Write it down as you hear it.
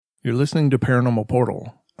You're listening to Paranormal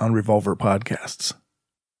Portal on Revolver Podcasts.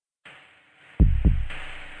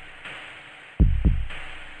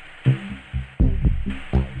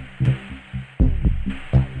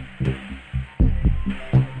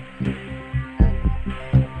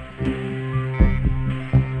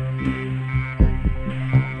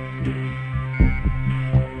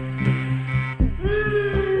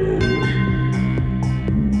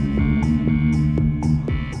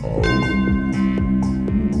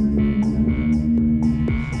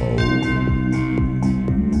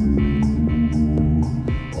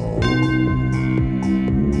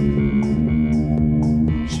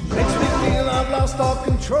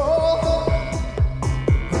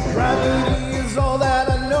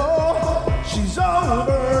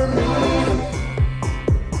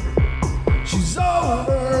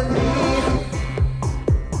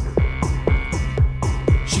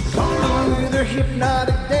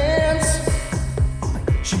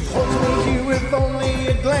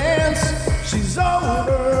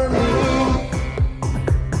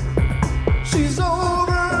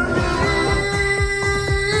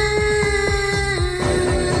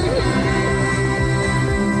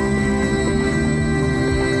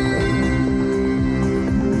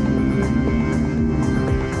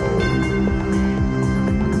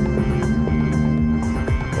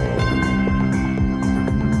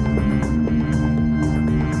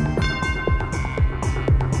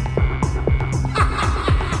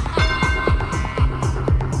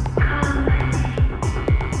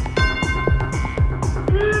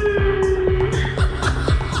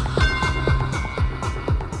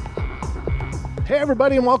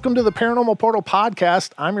 Everybody, and welcome to the Paranormal Portal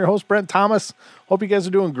Podcast. I'm your host, Brent Thomas. Hope you guys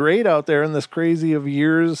are doing great out there in this crazy of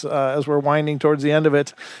years as we're winding towards the end of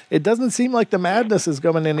it. It doesn't seem like the madness is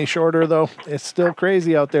coming any shorter, though. It's still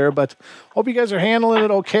crazy out there, but hope you guys are handling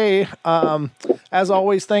it okay. As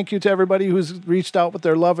always, thank you to everybody who's reached out with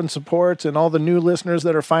their love and support and all the new listeners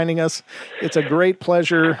that are finding us. It's a great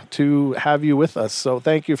pleasure to have you with us, so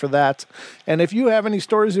thank you for that. And if you have any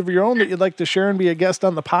stories of your own that you'd like to share and be a guest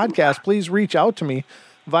on the podcast, please reach out to me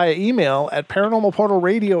via email at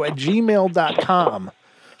paranormalportalradio@gmail.com.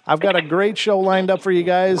 I've got a great show lined up for you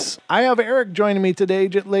guys. I have Eric joining me today,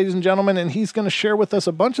 ladies and gentlemen, and he's going to share with us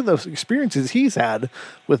a bunch of those experiences he's had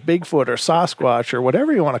with Bigfoot or Sasquatch or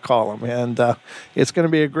whatever you want to call him. And it's going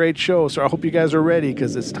to be a great show, so I hope you guys are ready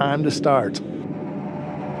because it's time to start.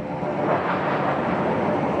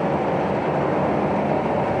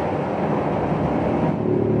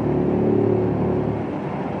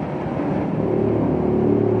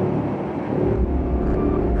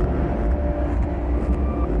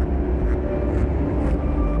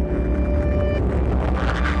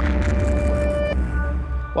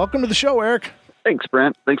 Welcome to the show, Eric. Thanks,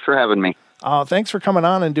 Brent. Thanks for having me. Thanks for coming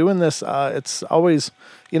on and doing this. It's always,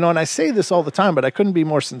 and I say this all the time, but I couldn't be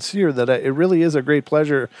more sincere that it really is a great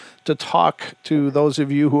pleasure to talk to those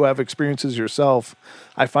of you who have experiences yourself.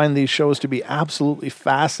 I find these shows to be absolutely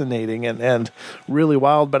fascinating and really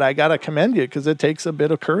wild, but I got to commend you because it takes a bit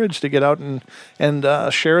of courage to get out and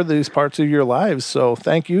share these parts of your lives. So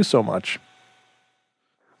thank you so much.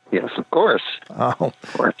 Yes, of course. Of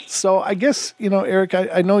course. So I guess, Eric,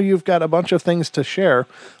 I know you've got a bunch of things to share,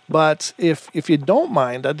 but if you don't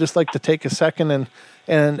mind, I'd just like to take a second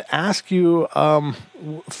and ask you,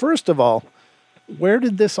 first of all, where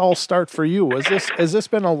did this all start for you? Has this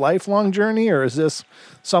been a lifelong journey, or is this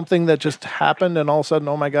something that just happened and all of a sudden,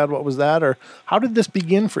 oh my God, what was that? Or how did this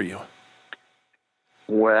begin for you?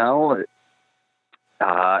 Well,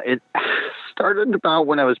 it started about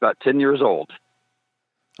when I was about 10 years old.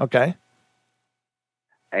 Okay.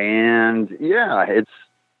 And yeah, I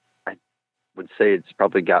would say it's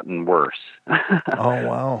probably gotten worse. Oh,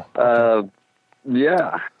 wow. Okay.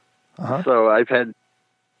 Yeah. Uh-huh. So I've had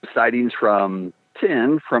sightings from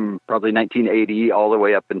probably 1980 all the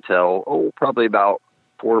way up until, probably about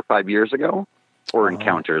 4 or 5 years ago, or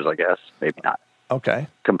encounters, I guess, maybe not. Okay.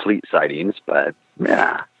 Complete sightings, but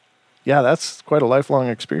yeah. Yeah, that's quite a lifelong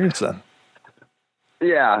experience then.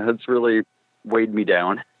 Yeah, it's really weighed me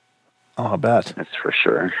down. Oh, I bet. That's for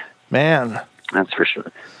sure. Man. That's for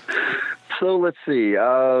sure. So let's see.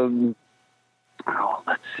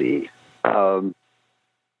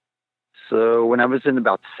 So when I was in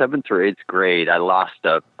about 7th or 8th grade, I lost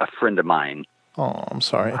a friend of mine. Oh, I'm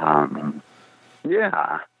sorry.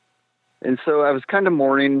 Yeah. And so I was kind of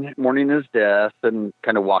mourning his death and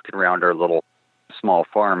kind of walking around our little small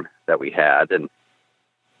farm that we had and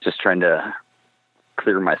just trying to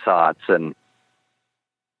clear my thoughts and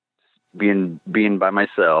being by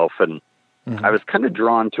myself. And I was kind of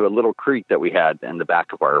drawn to a little creek that we had in the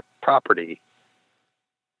back of our property.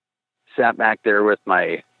 Sat back there with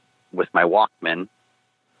my with my Walkman.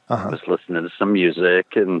 I Uh-huh. was listening to some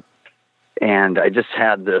music, and I just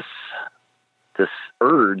had this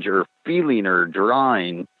urge or feeling or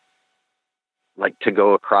drawing, like to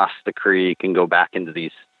go across the creek and go back into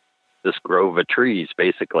this grove of trees.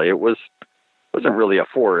 Basically, wasn't really a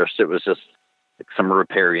forest. It was just like some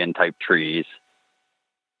riparian type trees.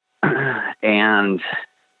 And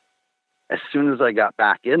as soon as I got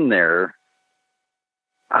back in there,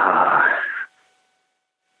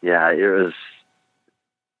 it was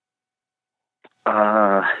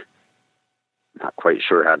not quite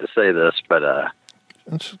sure how to say this, but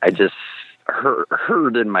I just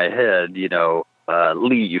heard in my head,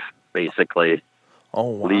 leave, basically. Oh,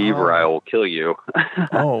 wow. Leave or I will kill you.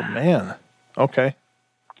 Oh, man. Okay.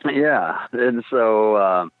 Yeah. And so,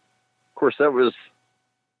 of course, that was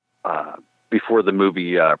before the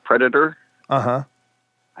movie Predator. Uh-huh.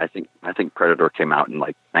 I think Predator came out in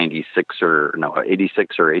like 86 or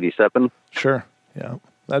 87. Sure. Yeah.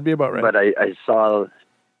 That'd be about right. But I saw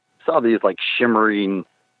these like shimmering.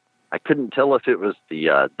 I couldn't tell if it was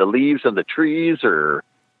the leaves of the trees or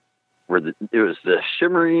it was the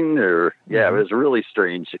shimmering or it was a really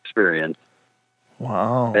strange experience.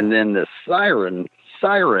 Wow. And then the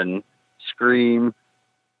siren scream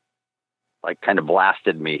like kind of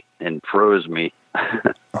blasted me and froze me.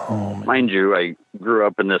 Oh, man. Mind you, I grew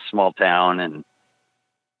up in this small town and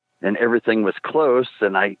everything was close,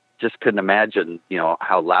 and I just couldn't imagine,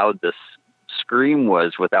 how loud this scream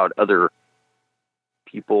was without other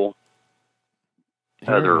people,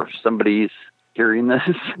 somebody's hearing this.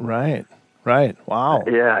 Right. Wow.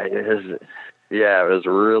 Yeah, it was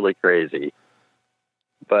really crazy.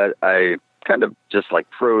 But I kind of just like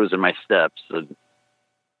froze in my steps,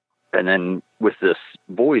 and then with this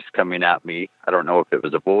voice coming at me, I don't know if it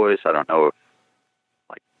was a voice, I don't know if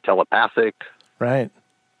like telepathic, Right.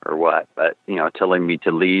 or what, but telling me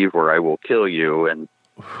to leave or I will kill you. And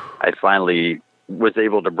I finally was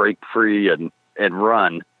able to break free and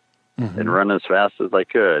run and run as fast as I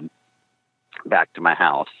could back to my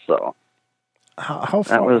house. So How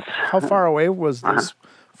far away was this?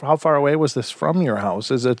 How far away was this from your house?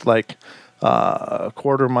 Is it like a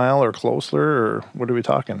quarter mile or closer, or what are we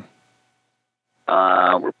talking?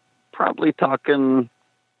 We're probably talking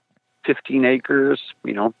 15 acres,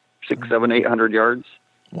 600, 700, 800 yards.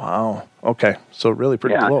 Wow. Okay. So really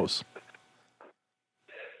pretty close.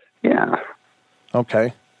 Yeah.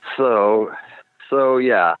 Okay. So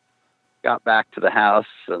yeah, got back to the house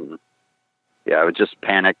and I was just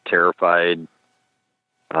panicked, terrified.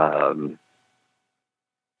 It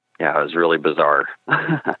was really bizarre.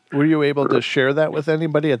 Were you able to share that with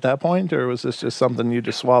anybody at that point, or was this just something you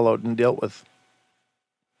just swallowed and dealt with?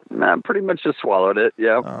 I pretty much just swallowed it.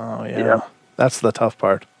 Yeah. Oh, yeah. That's the tough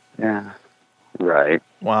part. Yeah. Right.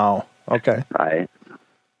 Wow. Okay. Right.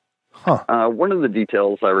 Huh. One of the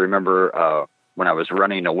details I remember when I was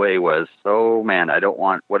running away was, oh man, I don't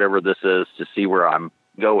want whatever this is to see where I'm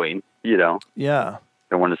going. Yeah.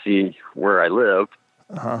 I want to see where I live.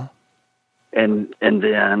 Uh-huh. And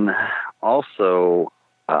then also,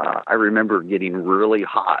 I remember getting really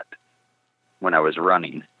hot when I was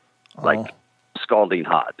running, like scalding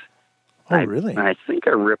hot. Oh, really? And I think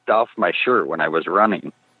I ripped off my shirt when I was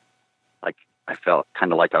running. Like I felt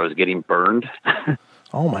kind of like I was getting burned.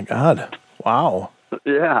 Oh my God. Wow.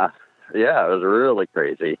 Yeah. It was really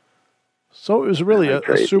crazy. So it was really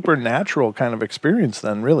a supernatural kind of experience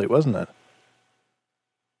then, really, wasn't it?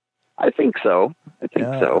 I think so.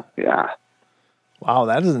 Yeah. Wow,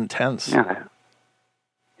 that is intense. Yeah.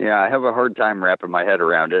 Yeah, I have a hard time wrapping my head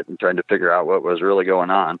around it and trying to figure out what was really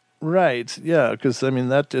going on. Right, yeah, because,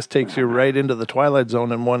 that just takes you right into the Twilight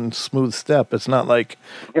Zone in one smooth step. It's not like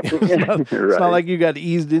it's not like you got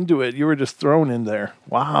eased into it. You were just thrown in there.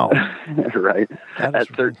 Wow. Right. At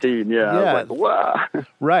 13, yeah. I was like, wow.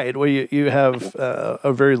 Right, well, you have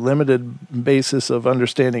a very limited basis of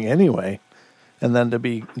understanding anyway, and then to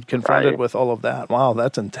be confronted with all of that. Wow,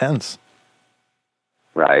 that's intense.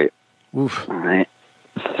 Right. Oof. Right.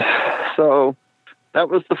 So that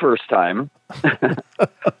was the first time.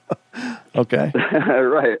 Okay.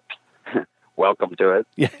 Right. Welcome to it.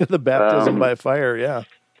 Yeah, the baptism by fire, yeah.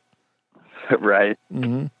 Right.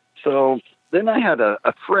 Mm-hmm. So then I had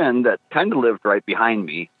a friend that kind of lived right behind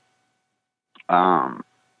me.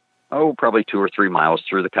 Probably 2 or 3 miles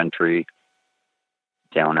through the country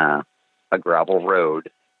down a gravel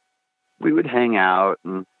road. We would hang out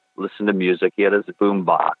and listen to music. He had his boom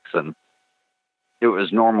box, and it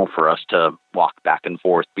was normal for us to walk back and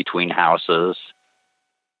forth between houses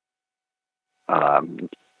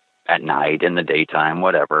at night, in the daytime,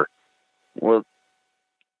 whatever. Well,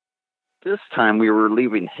 this time we were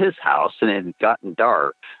leaving his house, and it had gotten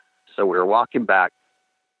dark. So we were walking back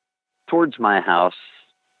towards my house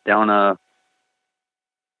down a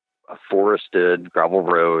forested gravel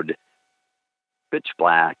road, pitch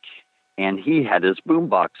black, and he had his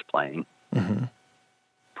boombox playing. Mm-hmm.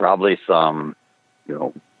 Probably some,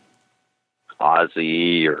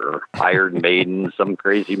 Ozzy or Iron Maiden, some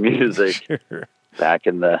crazy music Sure. back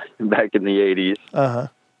in the 80s. Uh-huh.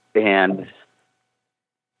 And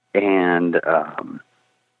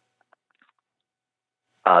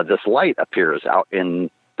this light appears out in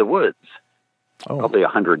the woods, probably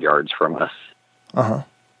 100 yards from us. Uh-huh.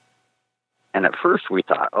 And at first we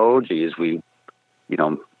thought, oh, geez, we,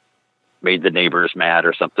 made the neighbors mad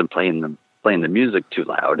or something, playing the music too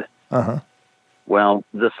loud. Uh-huh. Well,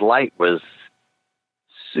 this light was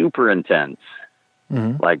super intense,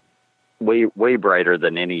 Mm-hmm. like way brighter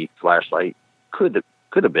than any flashlight could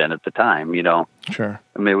have been at the time. Sure.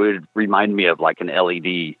 I mean, it would remind me of like an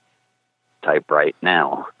LED type right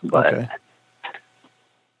now, but Okay.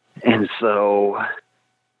 and so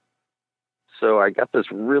I got this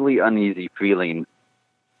really uneasy feeling,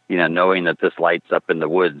 knowing that this light's up in the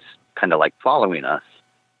woods, kind of like following us.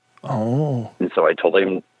 Oh. And so I told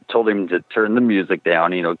him to turn the music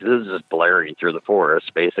down, because this is just blaring through the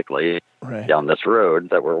forest, basically, Right. down this road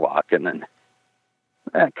that we're walking, and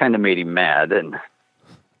that kind of made him mad. And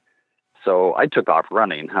so I took off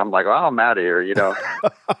running. I'm like, I'm out of here,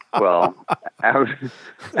 Well,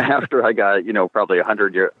 after I got, probably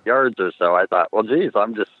 100 yards or so, I thought, well, geez,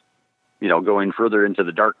 I'm just, going further into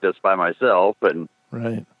the darkness by myself. And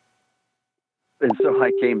Right. so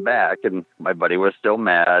I came back, and my buddy was still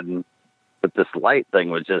mad, but this light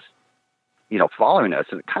thing was just, following us.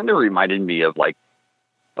 And it kind of reminded me of like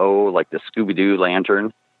the Scooby-Doo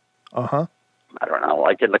lantern. Uh-huh. I don't know,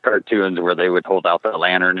 like in the cartoons where they would hold out the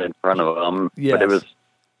lantern in front of them. Yes. But it was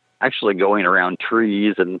actually going around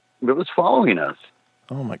trees, and it was following us.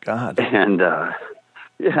 Oh, my God. And,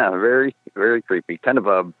 very, very creepy. Kind of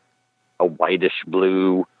a whitish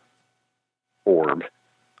blue orb is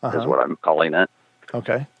Uh-huh. what I'm calling it.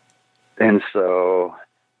 Okay. And so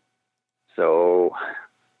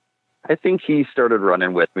I think he started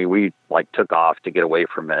running with me. We took off to get away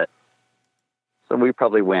from it. So we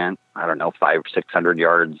probably went, I don't know, 500-600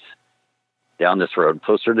 yards down this road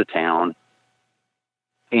closer to town.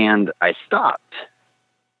 And I stopped.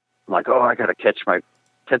 I'm like, I got to catch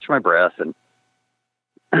my breath and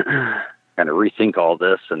kind of rethink all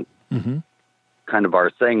this. And Mm-hmm. kind of our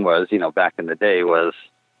thing was, back in the day was,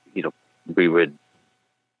 we would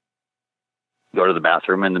go to the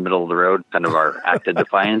bathroom in the middle of the road, kind of our act of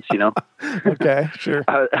defiance, Okay. Sure.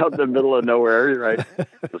 out in the middle of nowhere, right?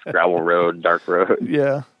 This gravel road, dark road.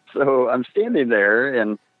 Yeah. So I'm standing there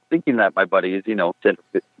and thinking that my buddy is,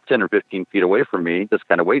 10 or 15 feet away from me, just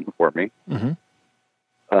kind of waiting for me. Mm-hmm.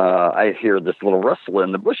 I hear this little rustle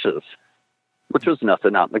in the bushes, which was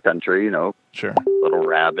nothing out in the country, Sure. little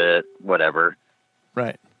rabbit, whatever.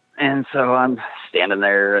 Right. And so I'm standing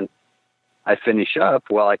there and I finish up.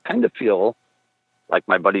 Well, I kind of feel like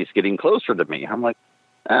my buddy's getting closer to me. I'm like,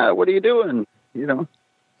 what are you doing?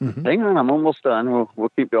 Mm-hmm. Hang on, I'm almost done.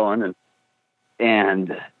 We'll keep going.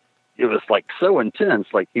 And it was like so intense,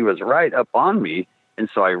 like he was right up on me. And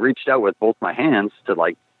so I reached out with both my hands to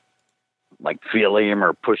like feel him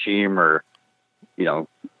or push him or,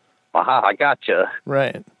 aha, I gotcha.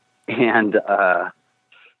 Right. And I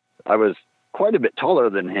was quite a bit taller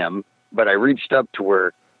than him, but I reached up to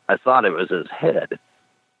where I thought it was his head.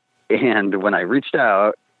 And when I reached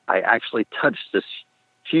out, I actually touched this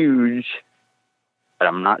huge, but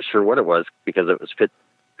I'm not sure what it was because it was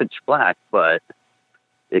pitch black, but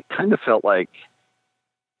it kind of felt like,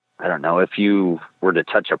 I don't know, if you were to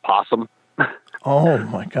touch a possum. Oh,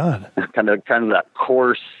 my God. kind of that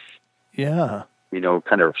coarse, Yeah.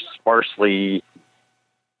 kind of sparsely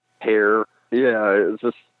hair. Yeah,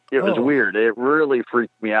 it was weird. It really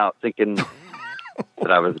freaked me out thinking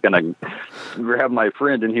that I was going to grab my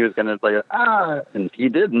friend and he was going to say, and he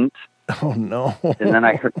didn't. Oh, no. And then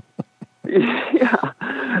I heard, yeah.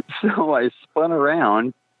 So I spun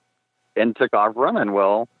around and took off running.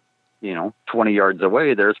 Well, 20 yards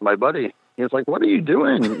away, there's my buddy. He was like, what are you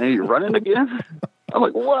doing? Are you running again? I'm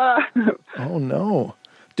like, what? Oh, no.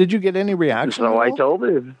 Did you get any reaction? So at I all? told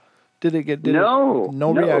him.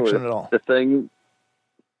 No reaction at all. The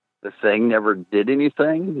thing never did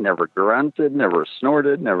anything, never grunted, never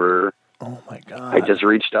snorted, never. Oh, my God. I just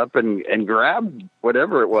reached up and grabbed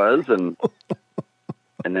whatever it was. And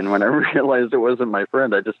and then when I realized it wasn't my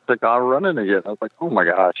friend, I just took off running again. I was like, oh, my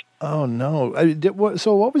gosh. Oh, no.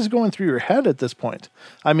 So what was going through your head at this point?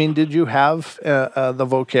 I mean, did you have the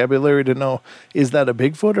vocabulary to know, is that a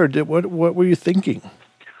Bigfoot or what were you thinking?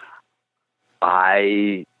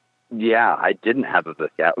 I yeah, I didn't have a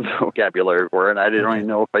vocabulary for it. I don't even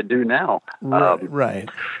know if I do now. Right.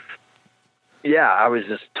 Yeah, I was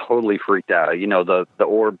just totally freaked out. You know, the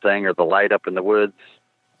orb thing or the light up in the woods.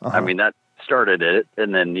 Uh-huh. I mean, that started it.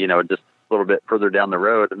 And then, you know, just a little bit further down the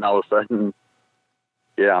road, and all of a sudden,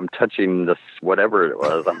 yeah, I'm touching this, whatever it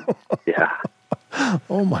was. Yeah.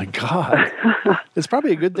 Oh my God. It's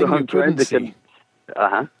probably a good thing you couldn't see.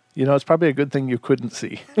 You know, it's probably a good thing you couldn't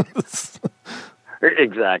see.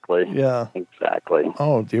 Exactly. Yeah. Exactly.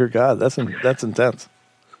 Oh dear God. That's intense.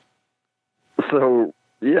 So,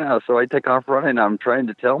 yeah, so I take off running. I'm trying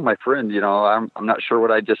to tell my friend, you know, I'm not sure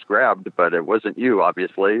what I just grabbed, but it wasn't you,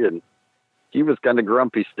 obviously. And he was kind of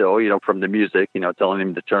grumpy still, you know, from the music, you know, telling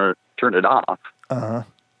him to turn it off. Uh-huh.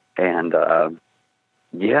 And,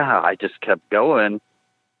 yeah, I just kept going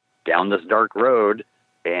down this dark road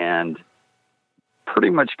and pretty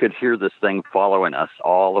much could hear this thing following us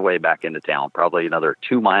all the way back into town, probably another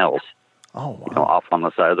 2 miles. Oh, wow. You know, off on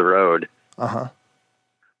the side of the road. Uh-huh.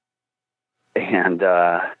 And,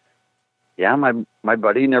 yeah, my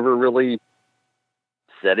buddy never really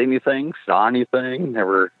said anything, saw anything,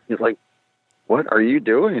 never. He's like, "What are you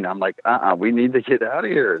doing?" I'm like, we need to get out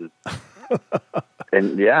of here. And,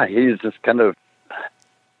 and yeah, he's just kind of,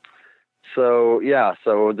 so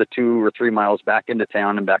the 2 or 3 miles back into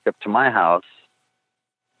town and back up to my house,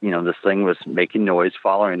 you know, this thing was making noise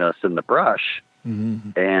following us in the brush.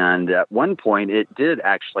 Mm-hmm. And at one point it did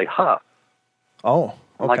actually huff. Oh,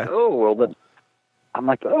 I'm okay. like, oh, well,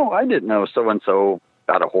 I didn't know so-and-so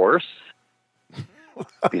got a horse,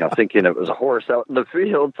 you know, thinking it was a horse out in the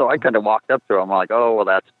field. So I kind of walked up to him. I'm like, oh, well,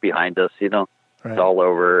 that's behind us, you know, Right. It's all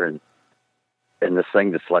over. And this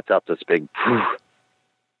thing just lets out this big, kind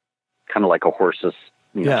of like a horse's,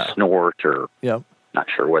 you know, snort or not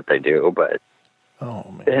sure what they do, but.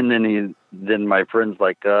 Oh, man. And then my friend's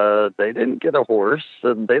like, they didn't get a horse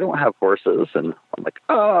and they don't have horses. And I'm like,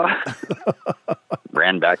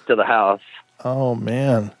 ran back to the house. Oh,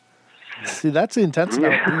 man. See, that's intense.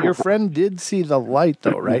 Now, your friend did see the light,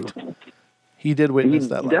 though, right? He did witness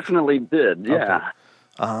that light. Definitely did, yeah. Okay.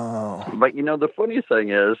 Oh. But, you know, the funny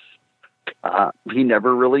thing is, he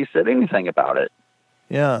never really said anything about it.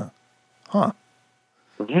 Yeah. Huh.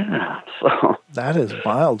 Yeah, so. That is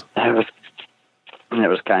wild. It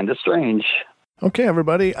was kind of strange. Okay,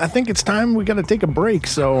 everybody, I think it's time we got to take a break,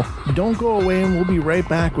 so don't go away, and we'll be right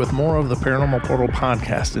back with more of the Paranormal Portal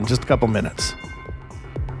podcast in just a couple minutes.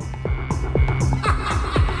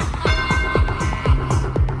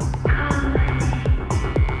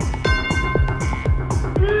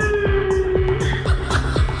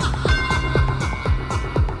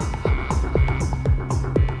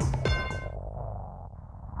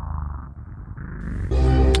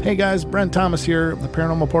 Hey guys, Brent Thomas here, the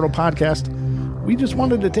Paranormal Portal podcast. We just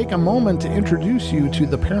wanted to take a moment to introduce you to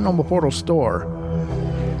the Paranormal Portal store.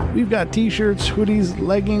 We've got t-shirts, hoodies,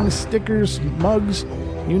 leggings, stickers, mugs,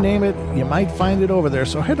 you name it, you might find it over there.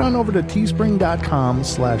 So head on over to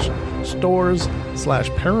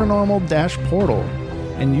teespring.com/stores/paranormal-portal,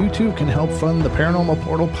 and you too can help fund the Paranormal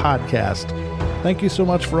Portal podcast. Thank you so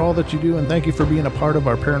much for all that you do, and thank you for being a part of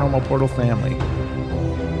our Paranormal Portal family.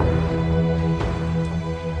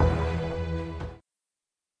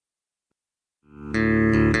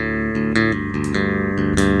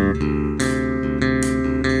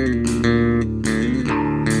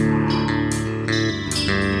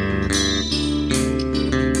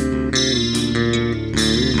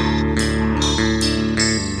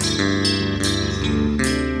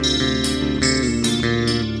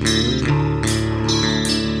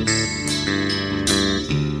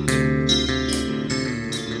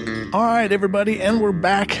 All right, everybody, and we're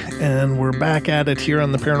back at it here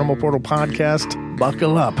on the Paranormal Portal podcast.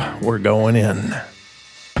 Buckle up, we're going in.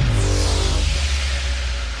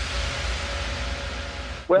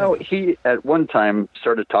 Well, he at one time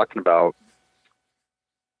started talking about,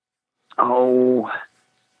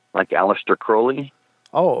 like Aleister Crowley.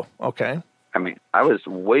 Oh, okay. I mean, I was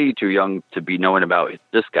way too young to be knowing about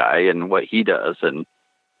this guy and what he does, and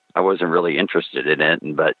I wasn't really interested in it,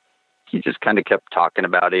 but he just kind of kept talking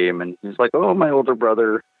about him, and he's like, oh, my older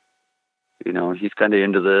brother, you know, he's kind of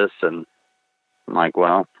into this, and I'm like,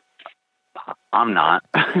 well, I'm not.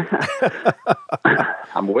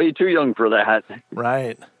 I'm way too young for that.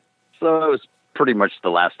 Right. So it was pretty much the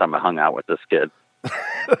last time I hung out with this kid.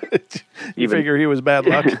 You figure he was bad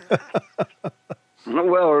luck?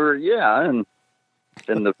 Well, yeah,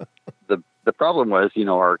 and the problem was, you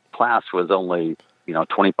know, our class was only, you know,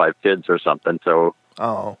 25 kids or something, so...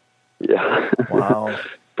 Oh. Yeah. Wow.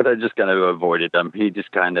 But I just kind of avoided him. He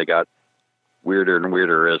just kind of got weirder and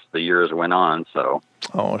weirder as the years went on, so...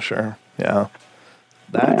 Oh, sure. Yeah.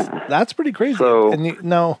 That's pretty crazy. So, and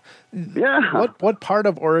yeah. what part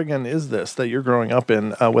of Oregon is this that you're growing up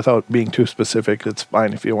in? Without being too specific, it's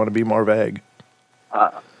fine if you want to be more vague.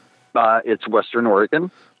 It's Western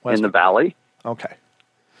Oregon in the valley. Okay.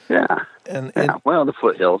 Yeah. And well, the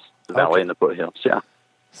foothills, the valley and the foothills. Yeah.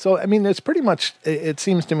 So, I mean, it's pretty much, it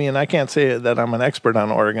seems to me, and I can't say that I'm an expert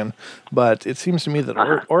on Oregon, but it seems to me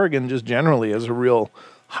that Oregon just generally is a real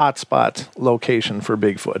hotspot location for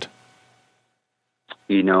Bigfoot.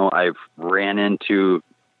 I've ran into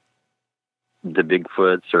the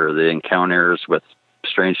Bigfoots or the encounters with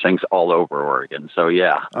strange things all over Oregon. So,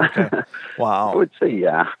 yeah. Okay. Wow. I would say,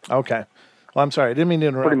 yeah. Okay. Well, I'm sorry. I didn't mean to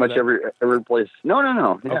interrupt. Pretty much every place. No.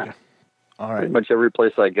 Yeah. Okay. All right. Pretty much every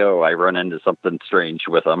place I go, I run into something strange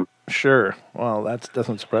with them. Sure. Well, that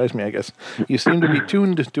doesn't surprise me, I guess. You seem to be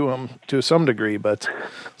tuned to them to some degree, but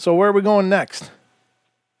so where are we going next?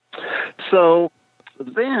 So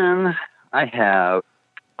then I have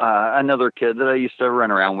another kid that I used to run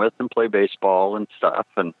around with and play baseball and stuff.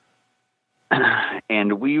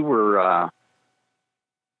 And we were,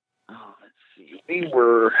 we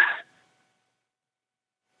were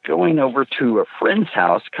going over to a friend's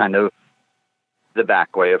house, kind of the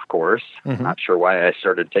back way, of course. Mm-hmm. Not sure why I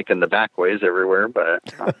started taking the back ways everywhere, but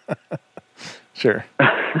sure.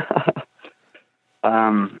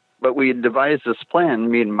 But we had devised this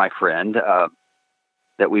plan, me and my friend,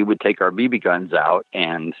 that we would take our BB guns out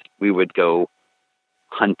and we would go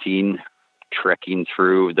hunting, trekking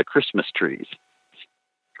through the Christmas trees.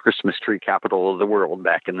 Christmas tree capital of the world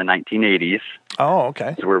back in the 1980s. Oh,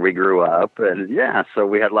 okay. Is where we grew up. And yeah, so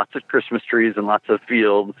we had lots of Christmas trees and lots of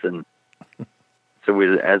fields. And so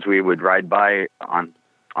as we would ride by on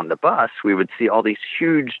the bus, we would see all these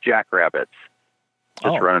huge jackrabbits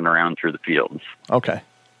just running around through the fields. Okay.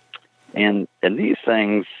 And these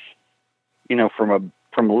things,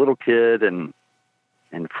 from a little kid and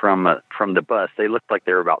from the bus, they looked like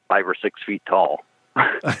they were about 5 or 6 feet tall.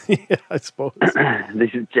 Yeah, I suppose.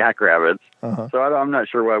 These jackrabbits. Uh-huh. So I'm not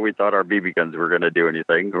sure why we thought our BB guns were going to do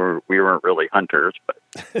anything, or we weren't really hunters, but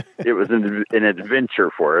it was an adventure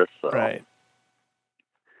for us. So. Right.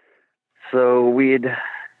 So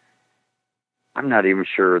I'm not even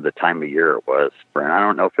sure the time of year it was, Brent. I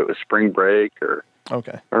don't know if it was spring break or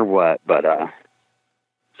what, but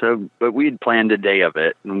but we'd planned a day of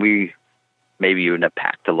it, and we maybe even had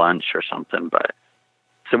packed a lunch or something. But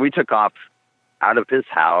so we took off out of his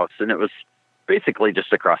house, and it was basically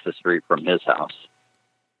just across the street from his house.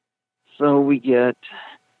 So we get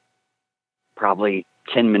probably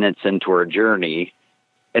 10 minutes into our journey,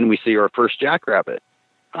 and we see our first jackrabbit.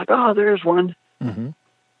 Like, oh, there's one. Mm-hmm.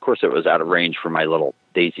 Of course, it was out of range for my little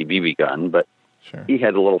Daisy BB gun, but sure. He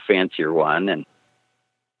had a little fancier one.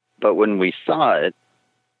 But when we saw it,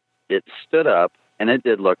 it stood up, and it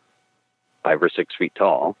did look 5 or 6 feet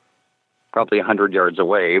tall, probably 100 yards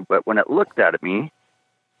away. But when it looked at me,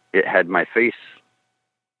 it had my face.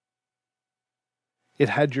 It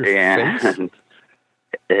had your face?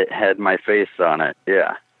 It had my face on it,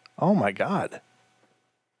 yeah. Oh, my God.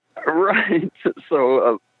 Right.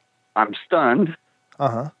 So I'm stunned.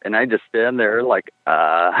 Uh-huh. And I just stand there like,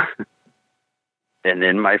 And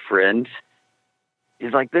then my friend,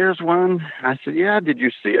 he's like, there's one. I said, yeah, did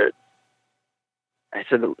you see it? I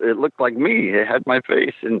said, it looked like me. It had my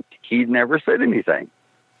face. And he never said anything.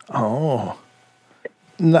 Oh.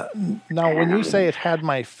 Now, when you say it had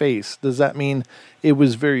my face, does that mean it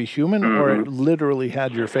was very human or it literally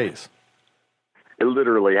had your face? It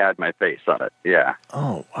literally had my face on it, yeah.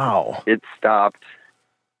 Oh, wow. It stopped.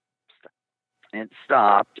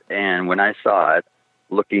 And when I saw it,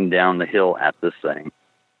 looking down the hill at this thing,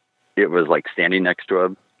 it was like standing next to a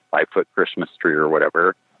 5-foot Christmas tree or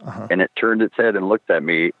whatever, and it turned its head and looked at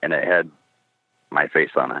me, and it had my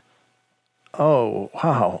face on it. Oh,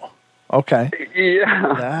 wow. Okay.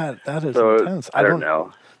 Yeah. That is intense. I don't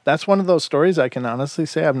know. That's one of those stories I can honestly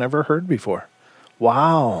say I've never heard before.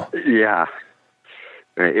 Wow. Yeah.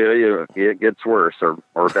 It gets worse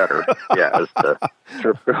or better, yeah, as the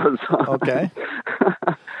trip goes on. Okay.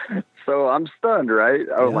 So I'm stunned, right?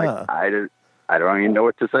 I'm like, I don't even know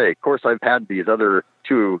what to say. Of course, I've had these other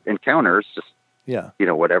 2 encounters, just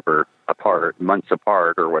whatever, months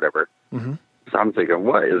apart or whatever. Mm-hmm. So I'm thinking,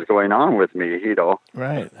 what is going on with me?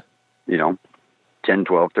 Right. 10,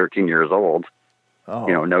 12, 13 years old. Oh.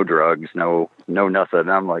 No drugs, no nothing.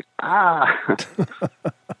 And I'm like,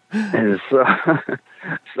 And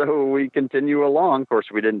so we continue along. Of course,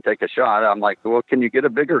 we didn't take a shot. I'm like, well, can you get a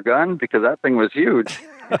bigger gun? Because that thing was huge.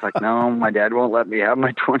 It's like, no, my dad won't let me have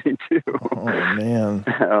my 22. Oh, man.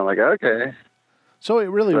 I'm like, okay. So it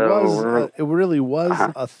really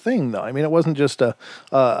was a thing, though. I mean, it wasn't just a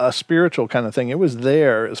spiritual kind of thing. It was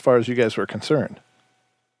there as far as you guys were concerned.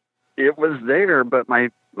 It was there, but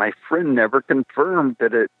my friend never confirmed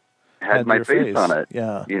that it had my face on it.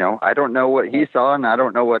 Yeah. I don't know what he saw, and I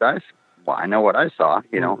don't know what I know what I saw,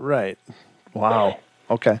 Right. Wow.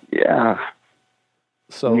 Okay. Yeah.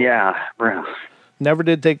 So. Yeah. Never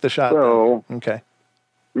did take the shot. So. Then. Okay.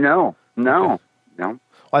 No.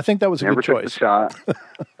 Well, I think that was a never good choice. Never took the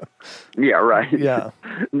shot. Yeah, right. Yeah.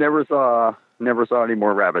 Never saw any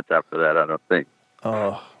more rabbits after that, I don't think.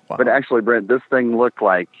 Oh, wow. But actually, Brent, this thing looked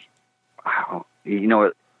like, wow,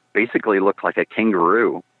 it basically looked like a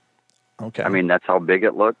kangaroo. Okay. I mean, that's how big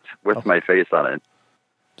it looked with my face on it.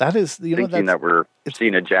 That is, thinking that we're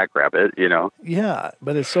seeing a jackrabbit, Yeah,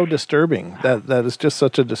 but it's so disturbing. That is just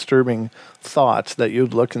such a disturbing thought that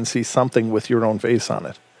you'd look and see something with your own face on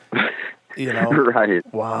it. Right.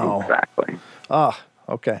 Wow. Exactly. Ah,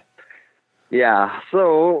 okay. Yeah.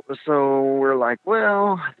 So we're like,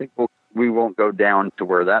 well, I think we won't go down to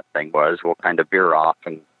where that thing was. We'll kind of veer off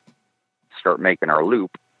and start making our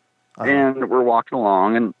loop. And we're walking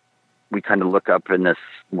along, and we kind of look up in this.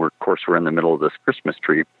 Of course, we're in the middle of this Christmas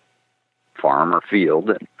tree farm or field,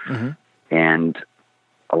 and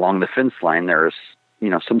along the fence line, there's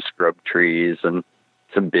some scrub trees and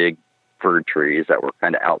some big fir trees that were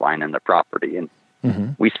kind of outlining the property.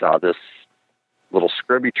 And we saw this little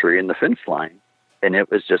scrubby tree in the fence line, and it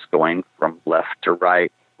was just going from left to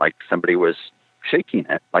right, like somebody was shaking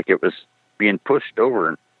it, like it was being pushed over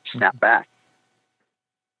and snapped back.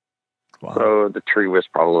 Wow. So the tree was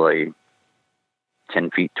probably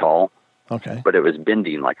 10 feet tall. Okay. But it was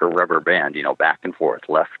bending like a rubber band, back and forth,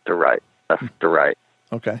 left to right, left to right.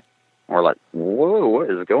 Okay. We're like, whoa,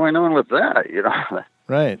 what is going on with that?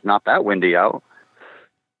 Right. It's not that windy out.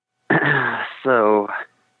 So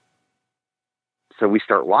we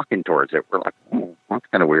start walking towards it. We're like, oh, that's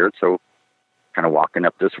kind of weird. So kind of walking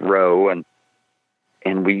up this row, and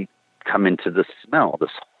we come into the smell,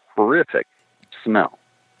 this horrific smell.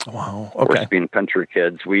 Wow. Of Okay. course, being country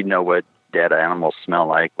kids, we know what dead animals smell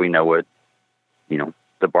like. We know what,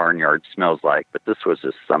 the barnyard smells like. But this was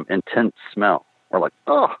just some intense smell. We're like,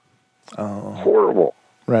 oh, horrible.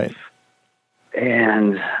 Right.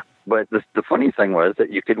 But the funny thing was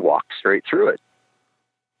that you could walk straight through it.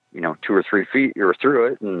 2 or 3 feet, you were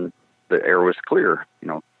through it, and the air was clear.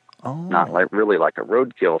 Not really like a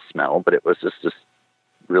roadkill smell, but it was just this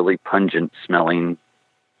really pungent smelling.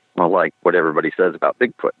 Well, like what everybody says about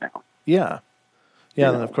Bigfoot now. Yeah.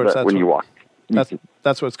 Yeah, and of course that's when you walk.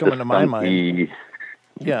 That's what's coming to my mind.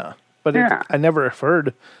 Yeah, but I've never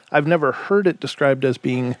heard it described as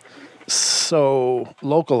being so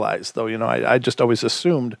localized, though. I just always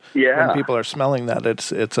assumed when people are smelling that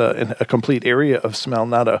it's a complete area of smell,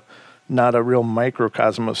 not a real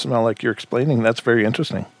microcosm of smell like you're explaining. That's very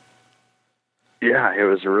interesting. Yeah, it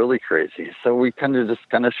was really crazy. So we kind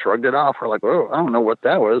of shrugged it off. We're like, oh, I don't know what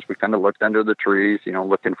that was. We kind of looked under the trees,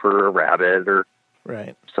 looking for a rabbit or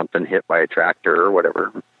something hit by a tractor or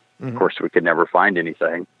whatever. Of course, we could never find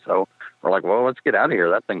anything. So we're like, well, let's get out of here.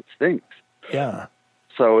 That thing stinks. Yeah.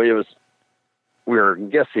 So we were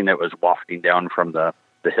guessing it was wafting down from the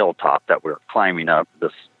hilltop that we were climbing up,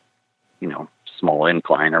 this, small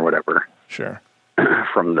incline or whatever. Sure.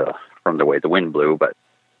 from the way the wind blew. But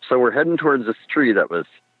so we're heading towards this tree that was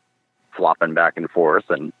flopping back and forth,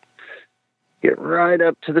 and get right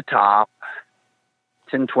up to the top,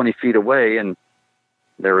 10, 20 feet away, and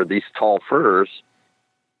there were these tall firs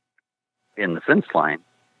in the fence line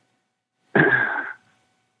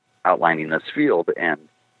outlining this field. And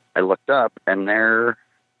I looked up, and there,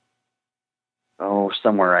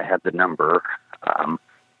 somewhere I had the number,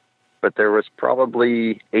 but there was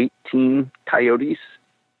probably 18 coyotes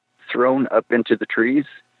thrown up into the trees.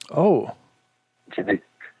 Oh.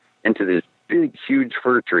 Into these big, huge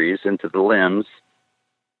fir trees, into the limbs,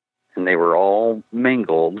 and they were all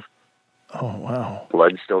mangled. Oh, wow.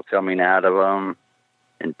 Blood still coming out of them,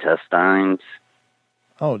 intestines.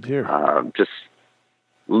 Oh, dear. Just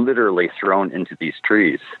literally thrown into these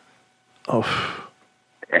trees. Oh.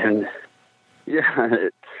 And,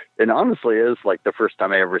 and honestly, it was like the first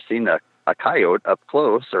time I ever seen a coyote up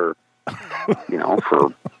close, or,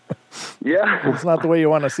 It's not the way you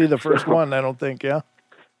want to see the first one, I don't think, yeah?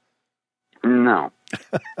 No.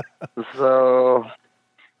 So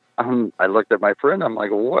I looked at my friend. I'm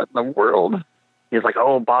like, what in the world? He's like,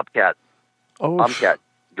 oh, bobcat. Oh, bobcat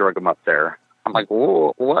drug him up there. I'm like,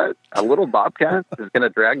 whoa, what? A little bobcat is going to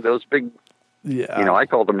drag those big, I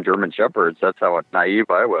called them German Shepherds. That's how naive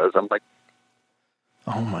I was. I'm like,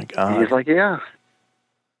 oh, my God. He's like, yeah.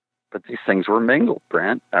 But these things were mangled,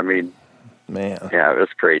 Brent. I mean, Man. Yeah, it was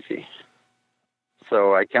crazy.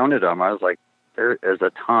 So I counted them. I was like, there is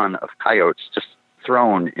a ton of coyotes just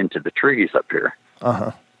thrown into the trees up here.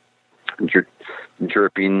 Uh-huh.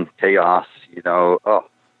 Dripping chaos, Oh.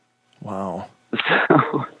 Wow.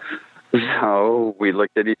 So we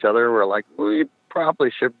looked at each other. We're like, we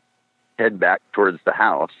probably should head back towards the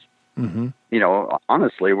house. Mm-hmm.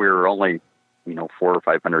 Honestly, we were only, 400 or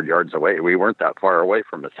 500 yards away. We weren't that far away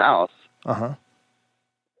from his house. Uh-huh.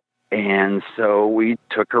 And so we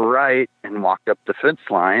took a right and walked up the fence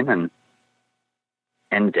line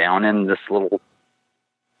and down in this little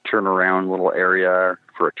turnaround little area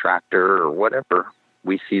for a tractor or whatever,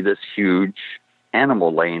 we see this huge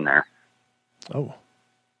animal laying there. Oh.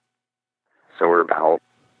 So we're about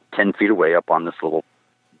 10 feet away up on this little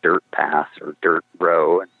dirt path or dirt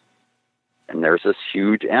row. And there's this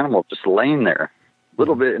huge animal just laying there, a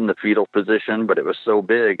little bit in the fetal position, but it was so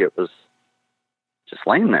big, it was just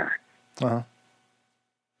laying there. Uh-huh.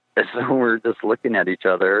 And so we're just looking at each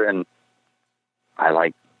other, and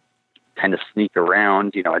I kind of sneak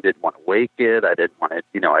around. I didn't want to wake it. I didn't want to,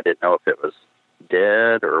 I didn't know if it was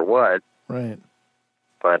dead or what. Right.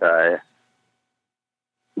 But I'm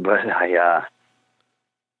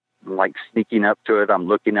like sneaking up to it. I'm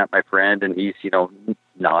looking at my friend, and he's,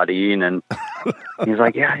 nodding, and he's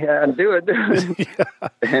like, yeah, do it. Yeah.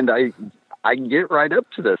 And I get right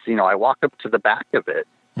up to this. I walk up to the back of it.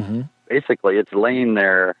 Mm-hmm. Basically, it's laying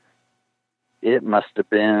there. It must have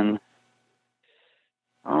been,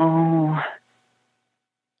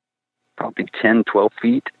 probably 10, 12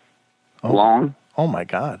 feet long. Oh my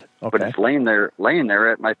God. Okay. But it's laying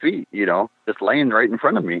there at my feet, just laying right in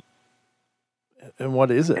front of me. And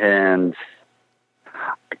what is it? And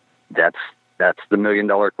that's the $1 million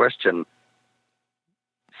question.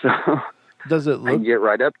 So does it look? I get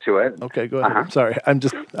right up to it. Okay, go ahead. Uh-huh. Sorry, I'm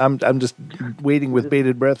just waiting with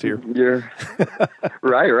bated breath here. You're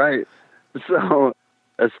right. So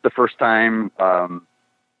that's the first time,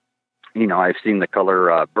 I've seen the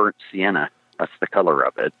color burnt sienna. That's the color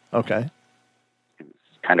of it. Okay. It's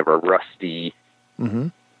kind of a rusty. Mm-hmm.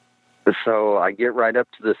 So I get right up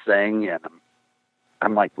to this thing, and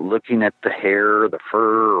I'm like looking at the hair, the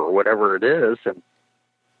fur, or whatever it is, and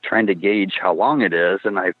trying to gauge how long it is.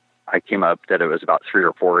 And I came up that it was about 3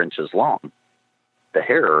 or 4 inches long, the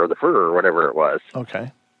hair or the fur or whatever it was.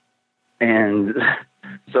 Okay. And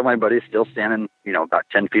so my buddy's still standing, about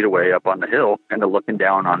 10 feet away up on the hill, kind of looking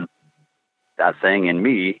down on that thing and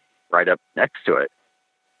me right up next to it.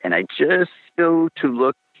 And I just go to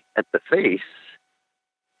look at the face.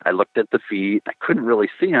 I looked at the feet. I couldn't really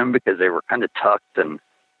see them because they were kind of tucked and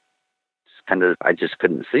I just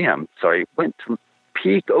couldn't see them. So I went to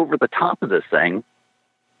peek over the top of this thing.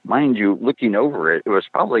 Mind you, looking over it, it was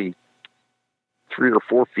probably 3 or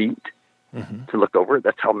 4 feet to look over it.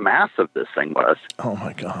 That's how massive this thing was. Oh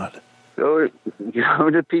my God. Go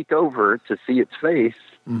to peek over to see its face.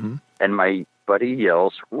 Mm-hmm. And my buddy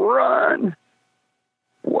yells, "Run!"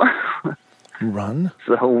 Run?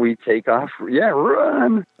 So we take off. Yeah,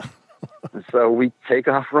 run. So we take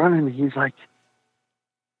off running. He's like,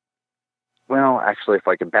 well, actually, if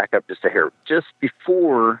I can back up just a hair, just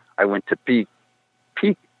before I went to peek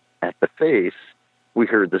at the face, we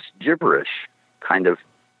heard this gibberish kind of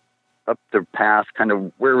up the path, kind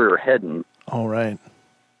of where we were heading. All right.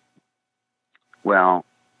 Well,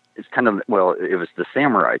 it was the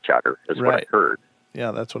samurai chatter is what I heard.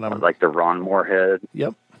 Yeah, that's what I'm... Like the Ron Moorhead.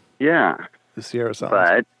 Yep. Yeah. The Sierra sounds.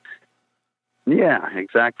 But, yeah,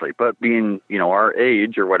 exactly. But being, our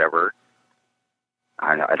age or whatever,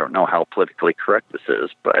 I don't know how politically correct this is,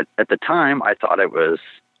 but at the time I thought it was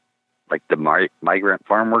like the migrant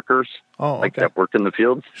farm workers that worked in the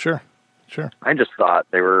fields. Sure. I just thought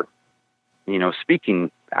they were,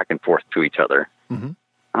 speaking back and forth to each other. Mm-hmm.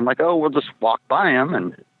 I'm like, we'll just walk by them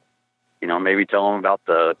and, maybe tell them about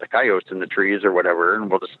the coyotes in the trees or whatever, and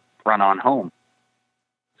we'll just run on home.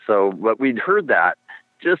 So, but we'd heard that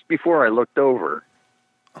just before I looked over.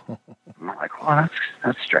 I'm like, well,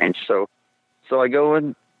 that's strange. So I go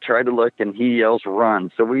and try to look, and he yells,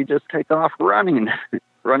 "Run!" So we just take off running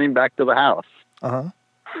back to the house. Uh-huh.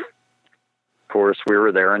 Of course, we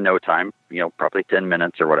were there in no time, probably 10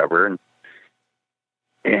 minutes or whatever.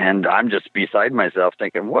 And I'm just beside myself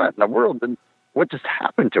thinking, what in the world? What just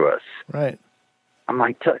happened to us? Right. I'm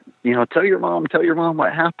like, tell your mom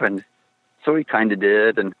what happened. So he kind of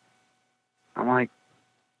did. And I'm like,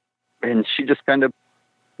 and she just kind of,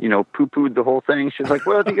 poo-pooed the whole thing. She's like,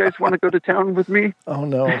 well, do you guys want to go to town with me? Oh,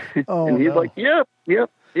 no. And he's like, yep.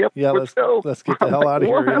 Yeah, let's go. Let's get the hell out of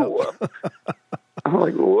here. Yep. I'm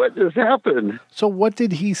like, what just happened? So what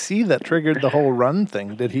did he see that triggered the whole run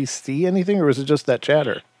thing? Did he see anything, or was it just that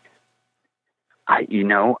chatter?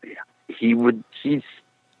 He's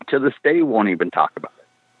to this day won't even talk about it.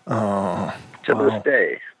 Oh, to this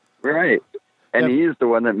day. Right. And he's the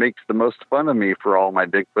one that makes the most fun of me for all my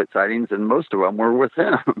Bigfoot sightings, and most of them were with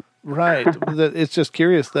him. Right. It's just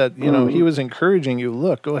curious that, he was encouraging you,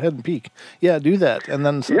 look, go ahead and peek. Yeah, do that. And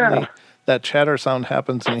then suddenly that chatter sound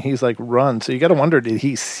happens and he's like, run. So you got to wonder, did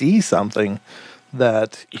he see something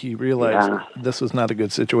that he realized this was not a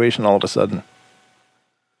good situation all of a sudden?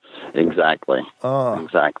 Exactly. Oh.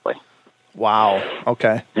 Exactly. Wow.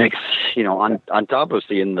 Okay. On top of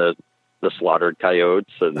seeing the slaughtered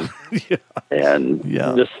coyotes and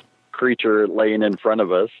this creature laying in front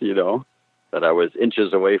of us, that I was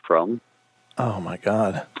inches away from. Oh my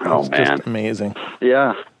God. That's just amazing.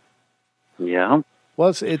 Yeah. Yeah. Well,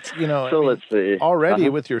 it's let's see. Already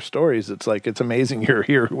with your stories, it's like, it's amazing you're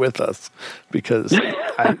here with us, because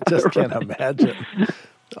I just can't imagine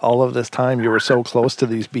all of this time you were so close to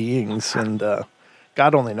these beings, and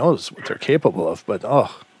God only knows what they're capable of, but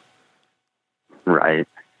Right.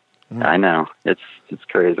 I know. It's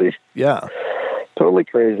crazy. Yeah. Totally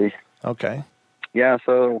crazy. Okay. Yeah,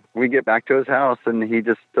 so we get back to his house, and he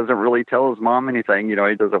just doesn't really tell his mom anything. He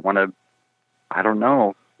doesn't want to, I don't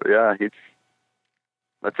know. But yeah, he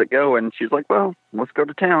lets it go, and she's like, well, let's go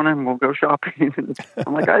to town, and we'll go shopping.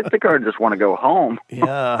 I'm like, I think I just want to go home.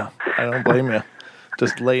 Yeah, I don't blame you.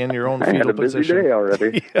 Just lay in your own fetal position. I had a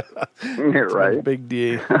busy day already. You're right. Big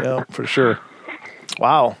D. Yeah, for sure.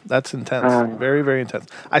 Wow, that's intense. Very, very intense.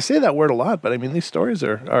 I say that word a lot, but I mean, these stories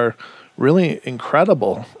are really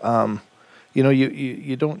incredible.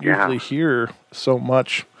 You don't usually hear so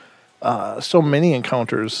much, so many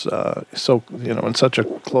encounters, in such a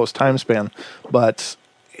close time span. But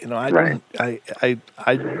I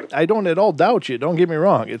don't at all doubt you. Don't get me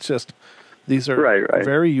wrong. It's just these are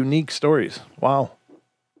very unique stories. Wow.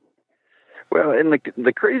 Well, and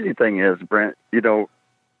the crazy thing is, Brent,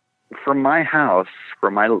 from my house,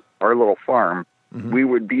 from our little farm, we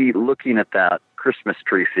would be looking at that Christmas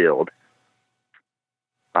tree field.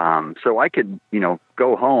 So I could,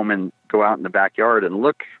 go home and go out in the backyard and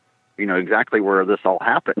look, exactly where this all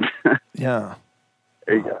happened. Yeah.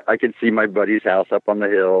 I could see my buddy's house up on the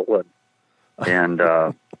hill and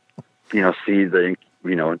see the,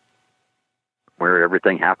 where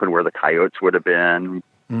everything happened, where the coyotes would have been.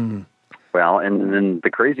 Mm. Well, and then the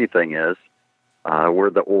crazy thing is, where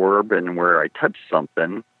the orb and where I touched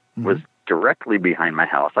something was directly behind my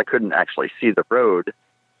house. I couldn't actually see the road,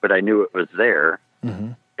 but I knew it was there.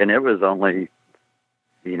 Mm-hmm. And it was only,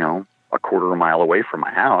 a quarter mile away from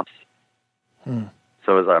my house.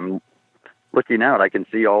 So as I'm looking out, I can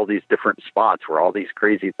see all these different spots where all these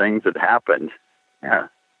crazy things had happened. Yeah.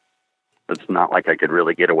 It's not like I could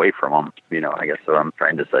really get away from them, I guess what I'm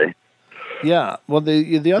trying to say. Yeah. Well,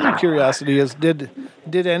 the other curiosity is, did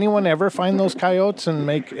anyone ever find those coyotes and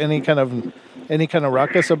make any kind of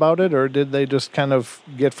ruckus about it, or did they just kind of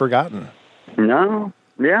get forgotten? No.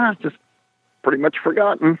 Yeah, just pretty much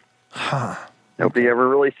forgotten. Huh. Nobody ever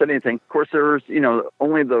really said anything. Of course, there was,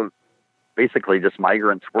 only basically just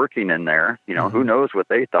migrants working in there. Who knows what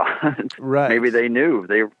they thought? Right. Maybe they knew.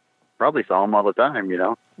 They probably saw them all the time,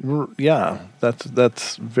 Yeah,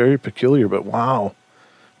 that's very peculiar, but wow.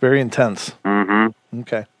 Very intense. Mm-hmm.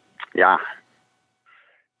 Okay. Yeah.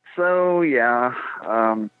 So, yeah.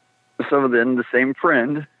 So then the same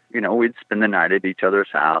friend, we'd spend the night at each other's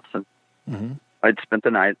house, and I'd spent the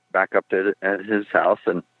night back up at his house,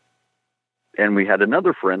 and we had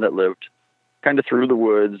another friend that lived kind of through the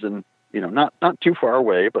woods and, not too far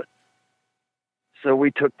away, but so we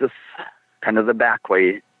took this kind of the back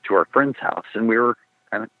way to our friend's house, and we were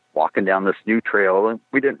kind of walking down this new trail, and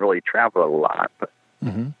we didn't really travel a lot, but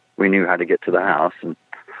we knew how to get to the house, and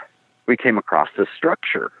we came across this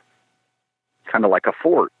structure, kind of like a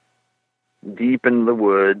fort, deep in the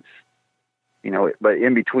woods, but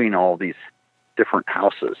in between all these different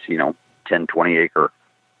houses, 10, 20 acre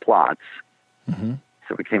plots.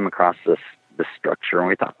 So we came across this structure, and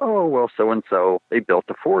we thought, oh, well, so-and-so, they built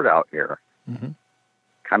a fort out here.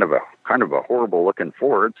 Kind of a horrible looking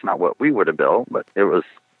fort. It's not what we would have built, but it was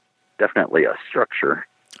definitely a structure.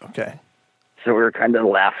 Okay. So we were kind of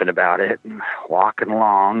laughing about it and walking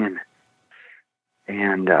along,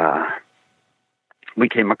 and we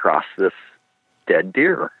came across this dead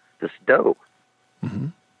deer, this doe.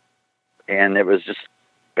 And it was just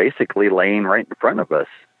basically laying right in front of us,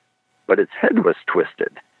 but its head was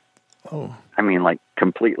twisted. Oh. I mean, like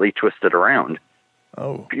completely twisted around.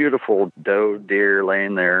 Oh. Beautiful doe deer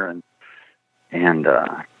laying there, and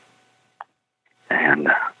I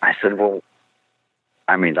said, well,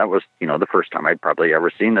 I mean, that was, the first time I'd probably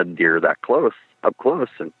ever seen a deer that up close.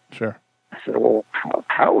 And sure. I said, well,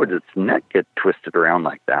 how would its neck get twisted around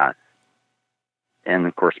like that? And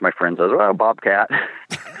of course, my friend says, well, bobcat.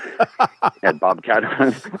 Had bobcat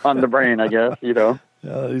on the brain, I guess,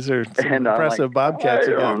 Yeah, these are some impressive bobcats.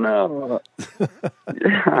 I don't know.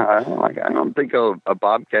 Yeah, I'm like, I don't think a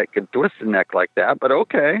bobcat could twist a neck like that, but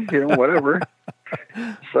okay, whatever.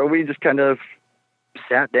 So we just kind of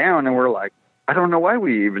sat down, and we're like, I don't know why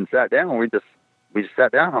we even sat down. We just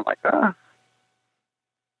sat down. I'm like, ah.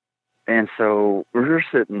 And so we were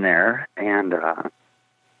sitting there and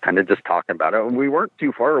kind of just talking about it. We weren't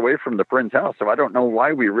too far away from the friend's house, so I don't know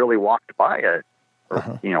why we really walked by it, or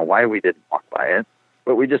why we didn't walk by it,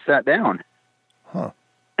 but we just sat down. Huh.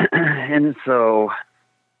 And so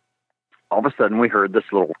all of a sudden we heard this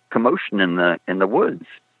little commotion in the woods,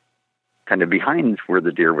 kind of behind where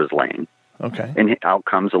the deer was laying. Okay. And out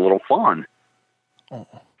comes a little fawn. Oh.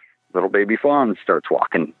 Little baby fawn starts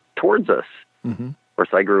walking towards us. Mm-hmm. Of course,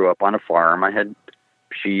 I grew up on a farm. I had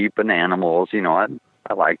sheep and animals.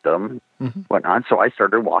 I liked them, whatnot. So I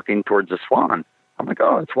started walking towards this fawn. I'm like,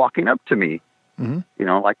 oh, it's walking up to me. Mm-hmm.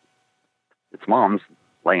 Like its mom's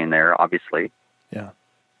laying there, obviously. Yeah.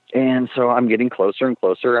 And so I'm getting closer and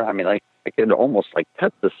closer. I mean, I could almost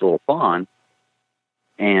pet this little fawn.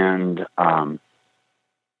 And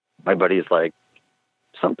my buddy's like,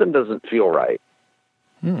 something doesn't feel right.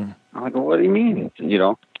 I'm like, well, what do you mean?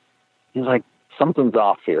 He's like, something's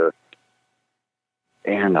off here.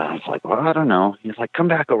 And I was like, well, I don't know. He's like, come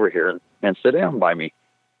back over here and sit down by me.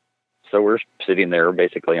 So we're sitting there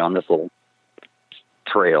basically on this little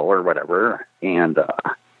trail or whatever. And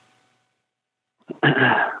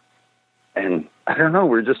and I don't know,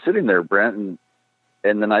 we're just sitting there, Brent.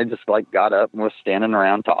 And then I just got up and was standing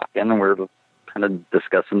around talking, and we're kind of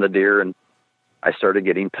discussing the deer. And I started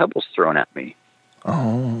getting pebbles thrown at me.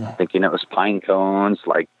 Oh. Thinking it was pine cones,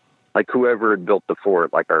 like whoever had built the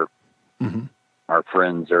fort, like our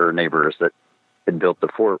friends or neighbors that had built the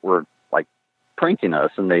fort were pranking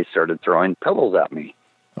us, and they started throwing pebbles at me.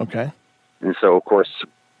 Okay. And so of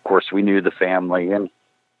course we knew the family, and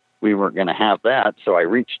we weren't going to have that. So I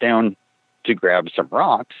reached down to grab some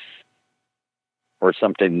rocks or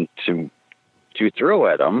something to throw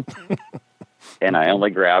at them. And I only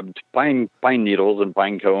grabbed pine needles and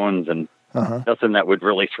pine cones and nothing that would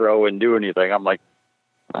really throw and do anything. I'm like,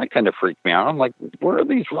 that kind of freaked me out. I'm like, where are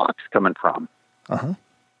these rocks coming from?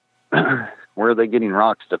 Where are they getting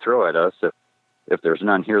rocks to throw at us if there's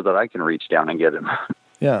none here that I can reach down and get them?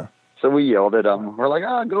 Yeah. So we yelled at them. We're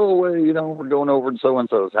like, go away. We're going over to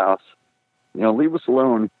so-and-so's house. Leave us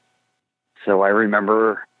alone. So I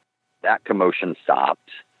remember that commotion stopped.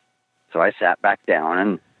 So I sat back down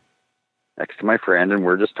and next to my friend, and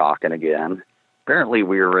we're just talking again. Apparently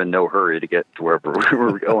we were in no hurry to get to wherever we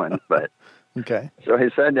were going, but okay. So I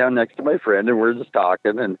sat down next to my friend, and we're just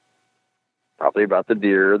talking, and probably about the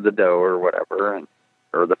deer, the doe, or whatever,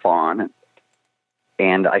 or the fawn.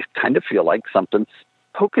 And I kind of feel like something's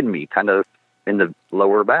poking me kind of in the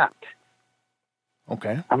lower back.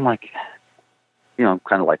 Okay. I'm like,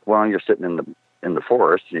 kind of like, well, you're sitting in the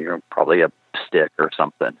forest, probably a stick or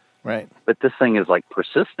something. Right. But this thing is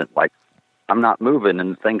persistent. I'm not moving,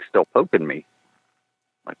 and the thing's still poking me.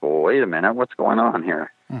 Well, wait a minute, what's going on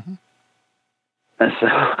here? Mm-hmm. And so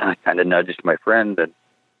I kind of nudged my friend and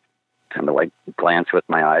kind of glanced with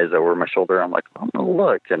my eyes over my shoulder. I'm like, I'm going to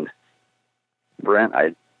look. And Brent,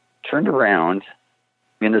 I turned around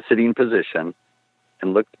in a sitting position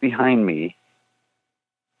and looked behind me,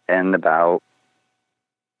 and about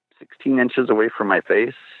 16 inches away from my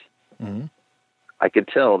face, I could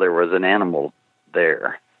tell there was an animal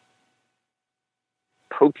there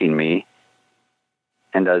poking me.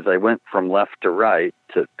 And as I went from left to right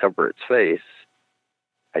to cover its face,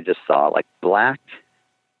 I just saw black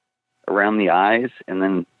around the eyes. And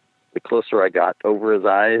then the closer I got over his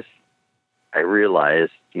eyes, I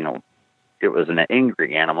realized, it was an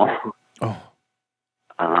angry animal. Oh.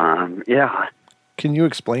 Yeah. Can you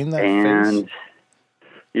explain that face?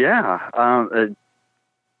 Yeah.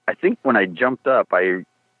 I think when I jumped up, I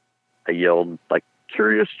yelled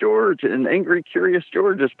Curious George, an angry Curious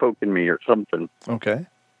George is poking me or something. Okay.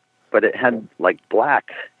 But it had black,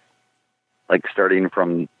 starting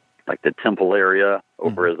from the temple area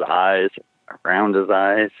over his eyes, around his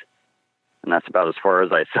eyes. And that's about as far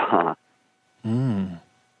as I saw.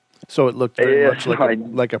 So it looked very much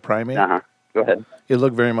like a primate? Go ahead. It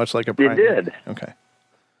looked very much like a primate? It did. Okay.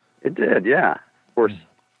 It did, yeah. Of course,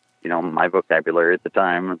 my vocabulary at the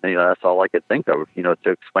time, that's all I could think of, to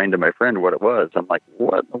explain to my friend what it was. I'm like,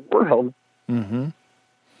 what in the world?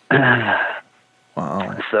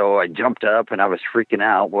 Wow. So I jumped up and I was freaking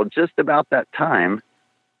out. Well, just about that time,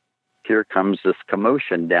 here comes this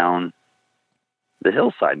commotion down the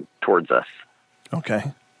hillside towards us, Okay.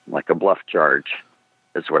 like a bluff charge,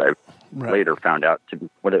 is what I later found out to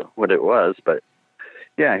what it was. But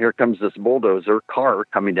yeah, here comes this bulldozer car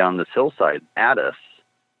coming down this hillside at us.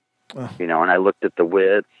 You know, and I looked at the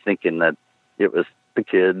width, thinking that it was the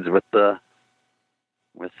kids with the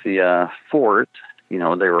fort. You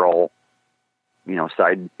know, they were all, you know,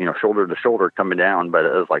 side, you know, shoulder to shoulder coming down. But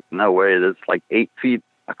it was like, no way, it's like 8 feet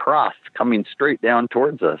across, coming straight down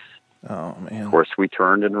towards us. Oh man! Of course, we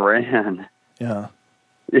turned and ran. Yeah.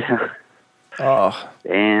 Yeah. Oh.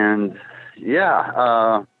 And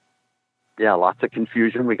yeah, lots of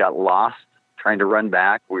confusion. We got lost trying to run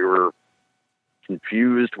back. We were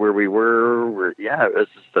confused where we were. It was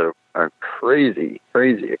just a crazy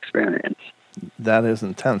experience. That is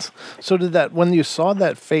intense. So when you saw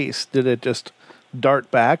that face, did it just dart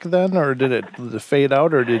back then, or did it fade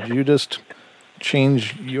out, or did you just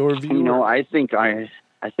change your view? You know, I think I'm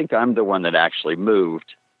the one that actually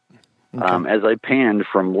moved. Okay. As I panned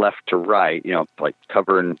from left to right, you know, like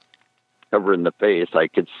covering the face, I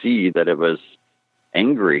could see that it was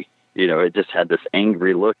angry. You know, it just had this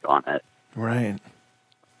angry look on it. Right.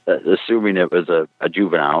 Assuming it was a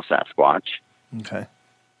juvenile Sasquatch. Okay.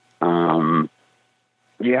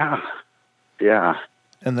 Yeah.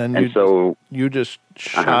 And then you just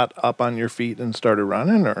shot up on your feet and started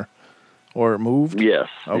running, or moved? Yes.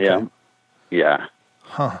 Okay. Yeah.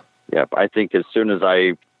 Huh. Yep. I think as soon as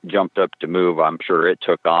I jumped up to move, I'm sure it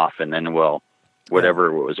took off, and then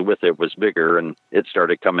whatever was with it was bigger, and it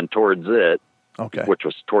started coming towards it. Okay. Which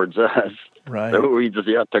was towards us. Right. So we just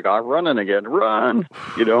took off running again. Run.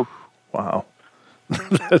 You know. Wow.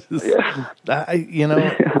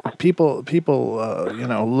 People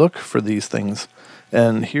look for these things,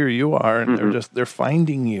 and here you are, and they're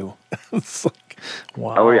finding you. It's like,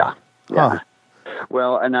 wow. Oh yeah. Huh.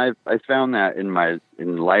 Well, and I found that in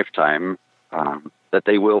lifetime that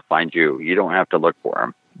they will find you. You don't have to look for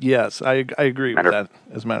them. Yes, I agree with that.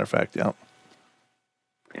 As a matter of fact, yeah.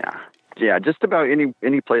 Yeah. Just about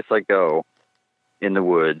any place I go in the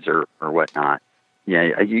woods or whatnot.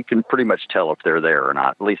 Yeah, you can pretty much tell if they're there or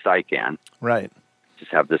not. At least I can. Right.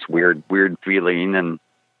 Just have this weird feeling and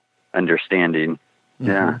understanding. Mm-hmm.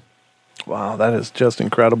 Yeah. Wow, that is just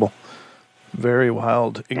incredible. Very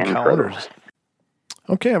wild encounters.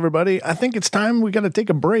 Okay, everybody, I think it's time we got to take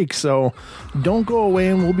a break, so don't go away,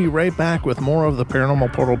 and we'll be right back with more of the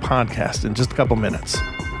Paranormal Portal podcast in just a couple minutes.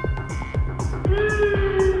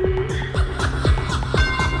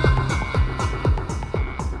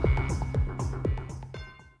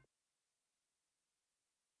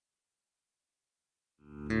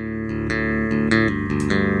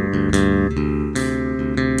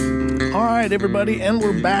 All right, everybody, and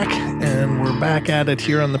we're back at it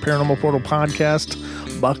here on the Paranormal Portal podcast.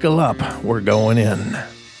 Buckle up, we're going in.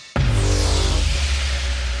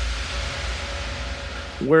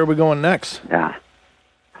 Where are we going next? Yeah.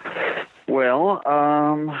 Well,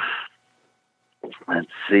 let's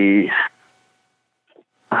see.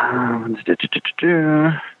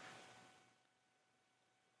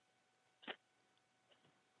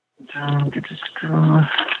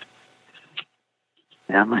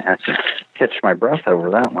 Yeah, I might have to catch my breath over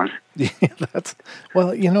that one. Yeah, it's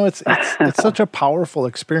such a powerful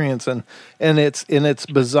experience, and it's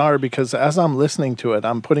bizarre because as I'm listening to it,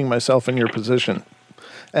 I'm putting myself in your position,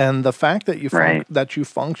 and the fact that you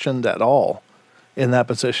functioned at all in that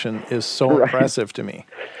position is so impressive to me.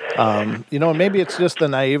 Maybe it's just the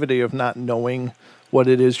naivety of not knowing what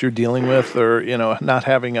it is you're dealing with, or not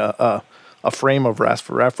having a frame of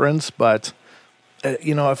reference, but.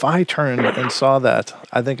 If I turned and saw that,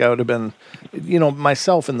 I think I would have been,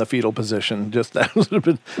 myself in the fetal position. Just that would have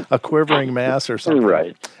been a quivering mass or something.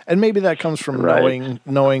 Right. And maybe that comes from knowing,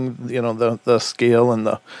 the scale and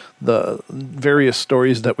the various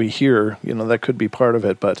stories that we hear. That could be part of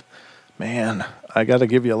it. But man, I got to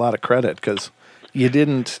give you a lot of credit because you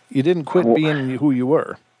didn't quit being who you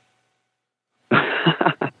were.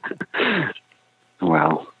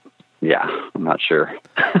 Well. Yeah, I'm not sure.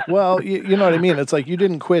 Well, you know what I mean? It's like you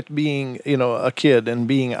didn't quit being, a kid and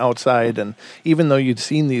being outside. And even though you'd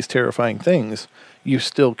seen these terrifying things, you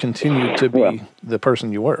still continued to be the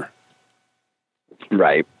person you were.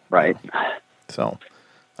 Right. So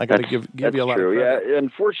I got to give you a lot of credit. Yeah,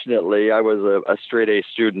 unfortunately, I was a straight A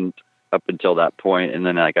student up until that point, and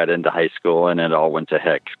then I got into high school, and it all went to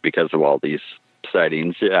heck because of all these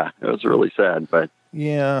sightings. Yeah, it was really sad, but...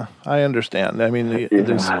 Yeah, I understand. I mean,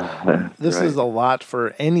 this is a lot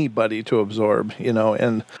for anybody to absorb,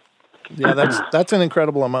 and that's an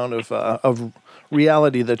incredible amount of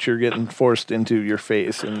reality that you're getting forced into your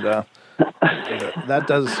face, and that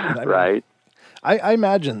does. I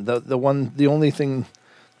imagine the only thing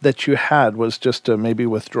that you had was just to maybe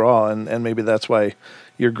withdraw, and maybe that's why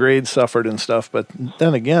your grades suffered and stuff. But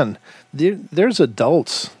then again, there's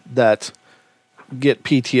adults that get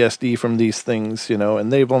PTSD from these things,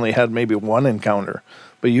 and they've only had maybe one encounter,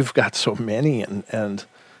 but you've got so many, and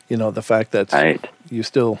the fact that Right. you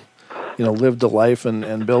still, lived a life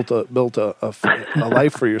and built a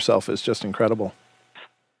life for yourself is just incredible.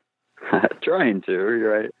 Trying to,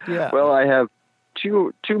 you're right. Yeah. Well, I have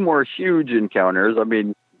two more huge encounters. I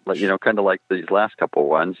mean, kind of like these last couple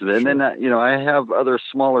ones. And then, I have other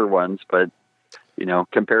smaller ones, but,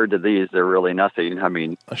 compared to these, they're really nothing. I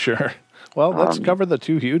mean, sure. Well, let's cover the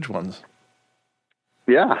two huge ones.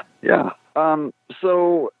 Yeah.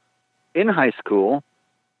 So in high school,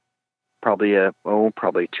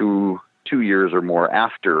 probably 2 years or more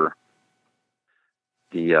after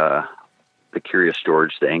the Curious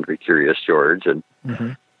George, the Angry Curious George, and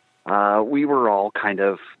we were all kind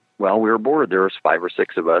of, we were bored. There was 5 or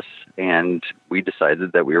 6 of us, and we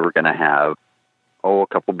decided that we were going to have a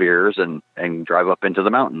couple beers and drive up into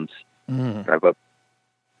the mountains. Drive up,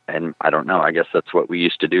 and I don't know. I guess that's what we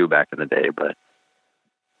used to do back in the day, but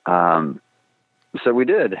so we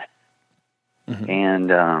did,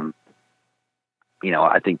 and I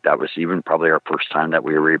think that was even probably our first time that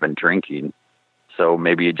we were even drinking. So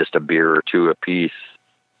maybe just a beer or two apiece,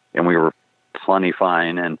 and we were plenty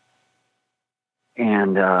fine.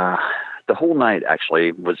 And the whole night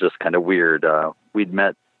actually was just kind of weird. We'd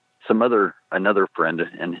met another friend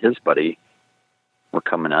and his buddy were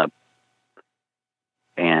coming up,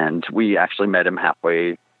 and we actually met him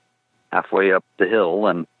halfway up the hill.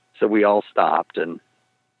 And so we all stopped and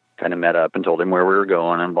kind of met up and told him where we were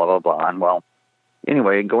going and blah, blah, blah. And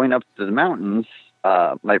anyway, going up to the mountains,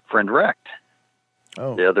 my friend wrecked.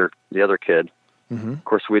 Oh. The other kid. Of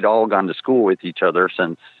course, we'd all gone to school with each other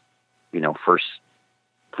since,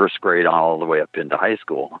 first grade all the way up into high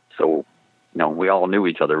school. So, we all knew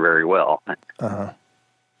each other very well.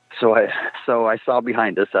 So I saw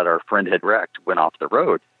behind us that our friend had wrecked, went off the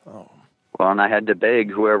road. Oh. Well, and I had to beg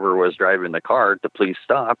whoever was driving the car to please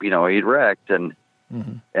stop. He'd wrecked, and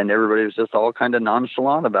everybody was just all kind of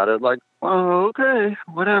nonchalant about it, like, "Oh, okay,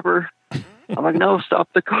 whatever." I'm like, "No, stop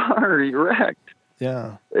the car! He wrecked."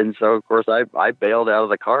 Yeah. And so, of course, I bailed out of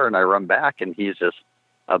the car and I run back, and he's just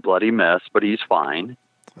a bloody mess, but he's fine.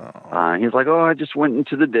 Oh. He's like, "Oh, I just went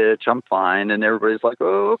into the ditch. I'm fine." And everybody's like,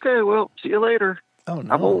 "Oh, okay, well, see you later." Oh,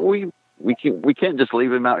 no. We can't just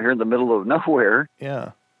leave him out here in the middle of nowhere.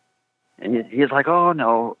 Yeah. And he's like, "Oh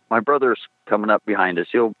no, my brother's coming up behind us.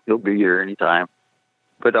 He'll be here anytime."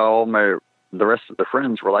 But the rest of the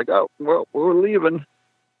friends were like, "Oh, well, we're leaving."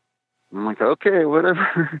 I'm like, "Okay,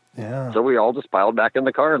 whatever." Yeah. So we all just piled back in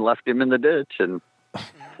the car and left him in the ditch. And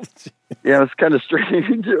yeah, it was kind of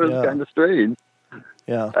strange. Kind of strange.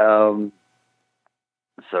 Yeah. So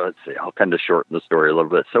let's see, I'll kind of shorten the story a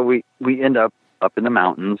little bit. So we end up in the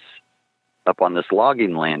mountains, up on this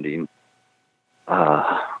logging landing,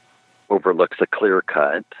 overlooks a clear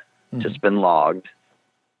cut, just been logged.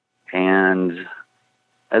 And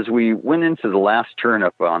as we went into the last turn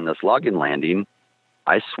up on this logging landing,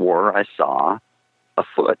 I swore I saw a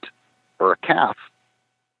foot or a calf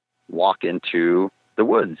walk into the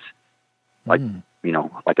woods, like a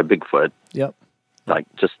Bigfoot. Yep. Like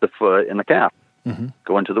just the foot and the calf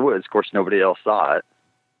go into the woods. Of course, nobody else saw it.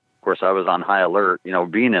 Of course, I was on high alert,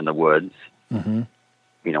 being in the woods,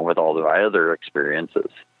 with all the other experiences.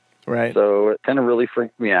 Right. So it kind of really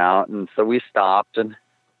freaked me out. And so we stopped and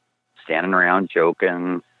standing around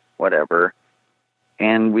joking, whatever.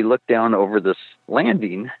 And we looked down over this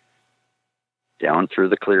landing, down through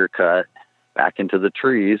the clear cut, back into the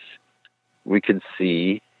trees. We could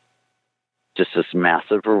see just this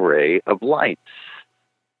massive array of lights.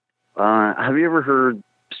 Have you ever heard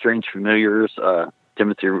Strange Familiars,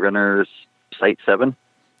 Timothy Renner's Site 7?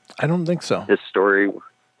 I don't think so. His story?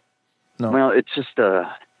 No. Well, it's just,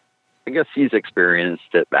 I guess he's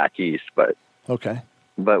experienced it back east, but... Okay.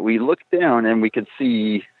 But we looked down and we could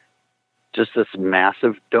see just this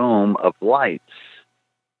massive dome of lights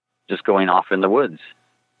just going off in the woods.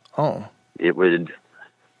 Oh. It would,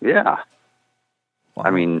 yeah. Wow.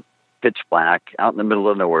 I mean, pitch black, out in the middle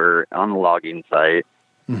of nowhere, on the logging site,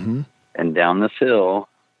 and down this hill.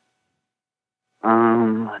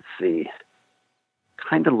 Let's see.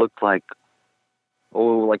 Kind of looked like,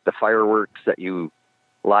 like the fireworks that you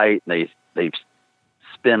light, and they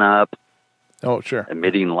spin up. Oh, sure.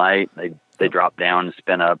 Emitting light. They drop down,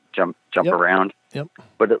 spin up, jump around. Yep.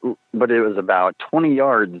 But it was about 20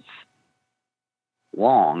 yards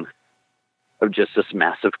long of just this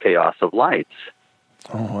massive chaos of lights.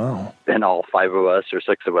 Oh, wow. And all 5 of us or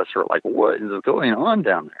 6 of us were like, what is going on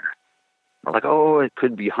down there? We're like, oh, it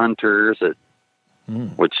could be hunters,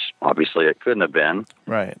 which obviously it couldn't have been.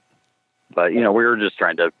 Right. But, we were just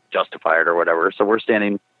trying to justify it or whatever. So we're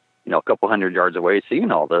standing, a couple hundred yards away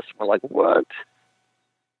seeing all this. We're like, what?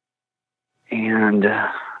 And,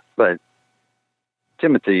 but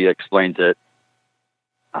Timothy explains it.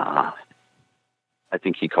 I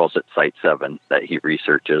think he calls it Site 7 that he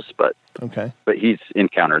researches, but he's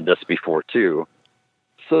encountered this before too.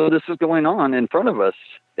 So this is going on in front of us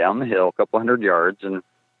down the hill, a couple hundred yards, and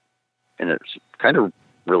it's kind of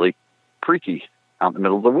really freaky out in the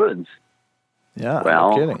middle of the woods. Yeah,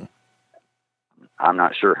 well, no kidding. I'm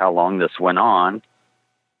not sure how long this went on.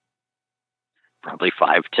 Probably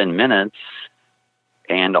 5-10 minutes,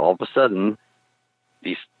 and all of a sudden,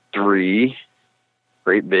 these 3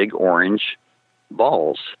 great big orange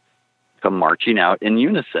balls come marching out in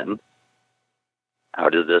unison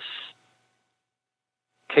out of this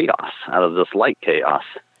chaos, out of this light chaos.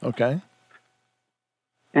 Okay.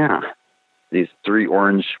 Yeah. These 3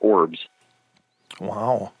 orange orbs.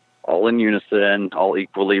 Wow. All in unison, all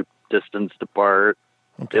equally distanced apart.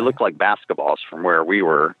 Okay. They looked like basketballs from where we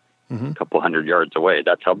were, a couple hundred yards away.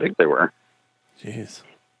 That's how big they were. Jeez.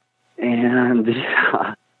 And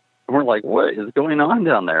we're like, what is going on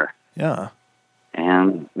down there? Yeah.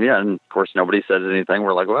 And of course nobody said anything.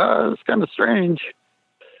 We're like, well, it's kind of strange.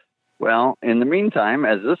 Well, in the meantime,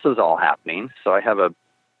 as this is all happening, so I have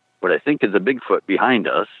what I think is a Bigfoot behind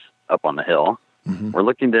us up on the hill. Mm-hmm. We're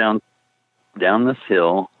looking down this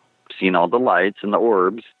hill, seeing all the lights and the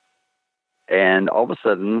orbs, and all of a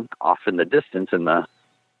sudden, off in the distance, on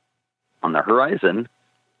the horizon,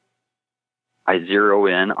 I zero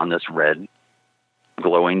in on this red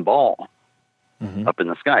glowing ball up in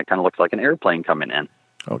the sky. It kind of looks like an airplane coming in.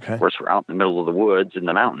 Okay. Of course, we're out in the middle of the woods in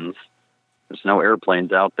the mountains. There's no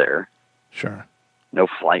airplanes out there. Sure. No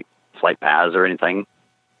flight paths or anything.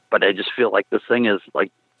 But I just feel like this thing is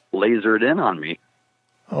like lasered in on me.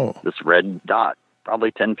 Oh. This red dot,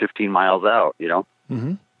 probably 10, 15 miles out,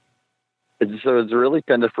 Mm-hmm. And so it's really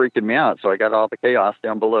kind of freaking me out. So I got all the chaos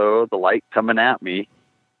down below, the light coming at me.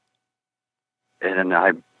 And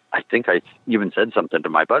I think I even said something to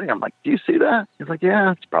my buddy. I'm like, do you see that? He's like,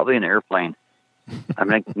 yeah, it's probably an airplane. I'm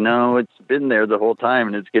like, no, it's been there the whole time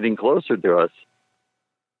and it's getting closer to us.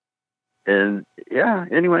 And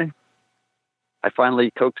anyway, I finally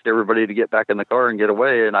coaxed everybody to get back in the car and get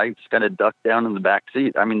away. And I just kind of ducked down in the back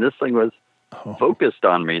seat. I mean, this thing was focused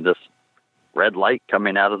on me, this red light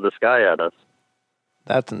coming out of the sky at us.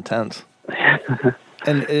 That's intense.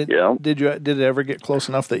 And did it ever get close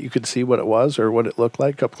enough that you could see what it was or what it looked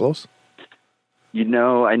like up close?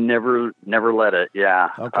 I never let it. Yeah.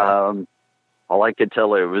 Okay. All I could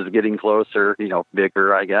tell, it was getting closer,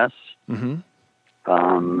 bigger, I guess. Mm-hmm.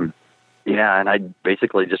 And I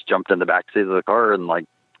basically just jumped in the back seat of the car and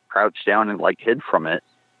crouched down and hid from it.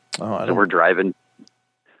 So we're driving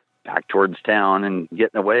back towards town and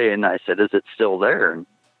getting away. And I said, is it still there?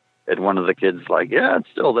 And one of the kids yeah, it's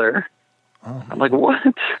still there. Oh, I'm like, what?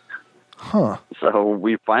 Huh. So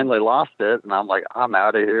we finally lost it, and I'm like, I'm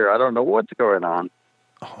out of here. I don't know what's going on.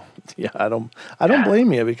 Oh, yeah, I don't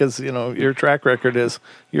blame you because, your track record is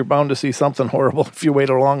you're bound to see something horrible if you wait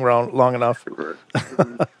long enough.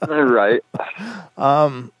 Right.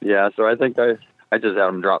 So I think I just had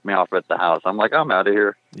them drop me off at the house. I'm like, I'm out of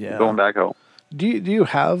here. Yeah. I'm going back home. Do you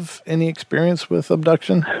have any experience with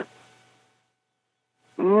abduction?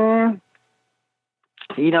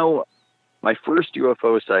 My first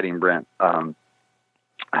UFO sighting, Brent, I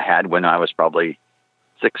had when I was probably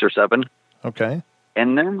 6 or 7. Okay.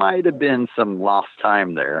 And there might have been some lost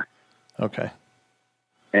time there. Okay.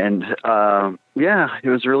 And, it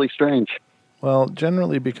was really strange. Well,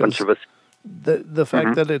 generally because the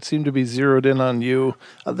fact that it seemed to be zeroed in on you,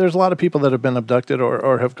 there's a lot of people that have been abducted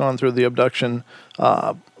or have gone through the abduction,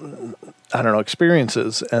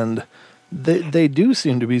 experiences, and they do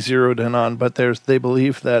seem to be zeroed in on, but they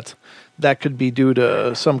believe that could be due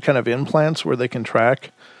to some kind of implants where they can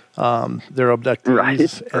track their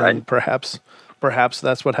abductees, and perhaps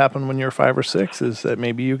that's what happened when you're 5 or 6, is that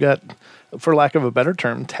maybe you got, for lack of a better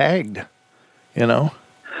term, tagged,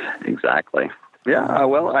 Exactly. Yeah,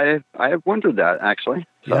 well, I have wondered that, actually.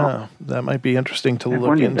 So. Yeah, that might be interesting to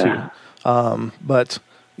look into. But,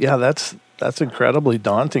 yeah, that's incredibly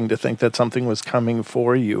daunting to think that something was coming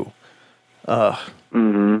for you. Wow.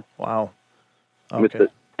 Okay.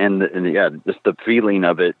 Just the feeling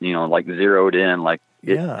of it, zeroed in,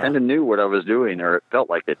 it kind of knew what I was doing, or it felt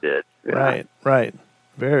like it did. Yeah. Right.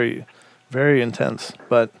 Very, very intense.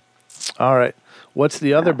 But, all right. What's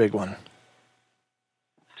the other big one?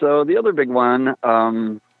 So the other big one,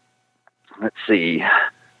 let's see,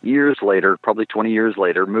 years later, probably 20 years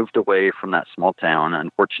later, moved away from that small town,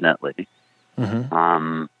 unfortunately.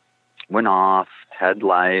 Mm-hmm. Went off, had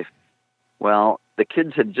life. Well, the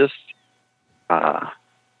kids had just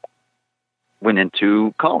went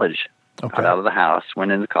into college, got out of the house,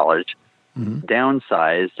 went into college,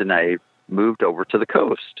 downsized, and I moved over to the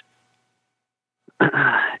coast.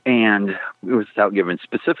 And it was without giving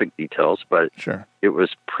specific details, but it was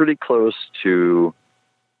pretty close to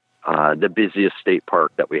the busiest state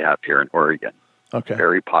park that we have here in Oregon. Okay.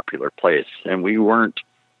 Very popular place. And we weren't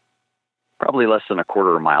probably less than a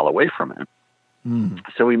quarter of a mile away from it. Mm.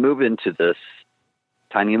 So we moved into this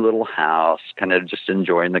tiny little house, kind of just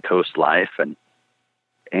enjoying the coast life and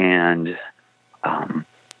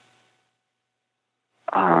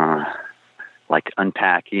like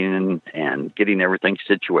unpacking and getting everything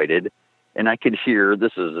situated. And I could hear,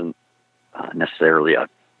 this isn't necessarily a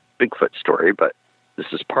Bigfoot story, but this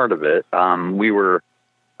is part of it. We were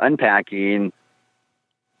unpacking.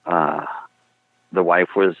 The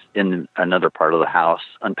wife was in another part of the house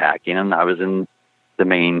unpacking, and I was in the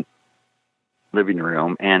main living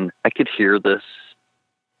room, and I could hear this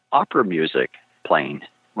opera music playing.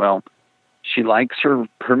 Well, she likes her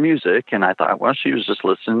music, and I thought, well, she was just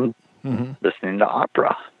listening to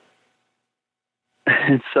opera.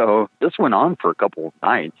 And so this went on for a couple of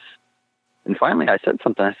nights. And finally I said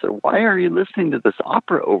something. I said, why are you listening to this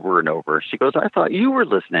opera over and over? She goes, I thought you were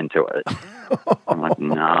listening to it. I'm like,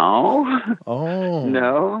 no. Oh.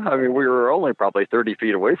 No. I mean, we were only probably 30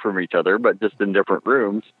 feet away from each other, but just in different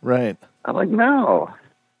rooms. Right. I'm like, no.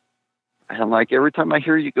 And I'm like, every time I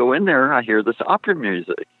hear you go in there, I hear this opera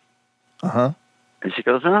music. Uh-huh. And she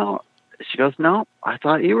goes, no. She goes, no, I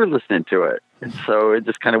thought you were listening to it. And so it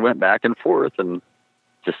just kind of went back and forth, and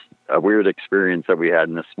just a weird experience that we had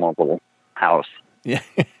in this small little house. Yeah,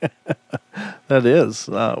 that is.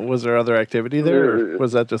 Was there other activity there, or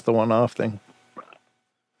was that just the one-off thing?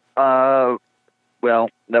 Well,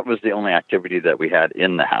 that was the only activity that we had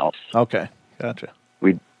in the house. Okay, gotcha.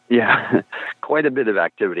 Quite a bit of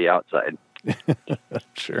activity outside.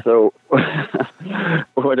 Sure. So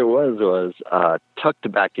what it was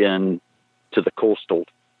tucked back in to the coastal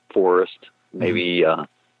forest, maybe, we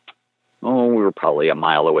were probably a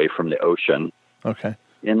mile away from the ocean. Okay.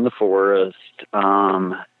 In the forest,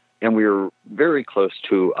 and we were very close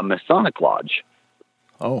to a Masonic lodge.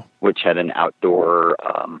 Oh. Which had an outdoor,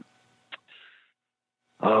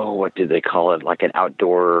 what do they call it? Like an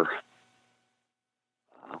outdoor,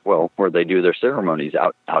 where they do their ceremonies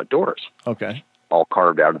outdoors. Okay. All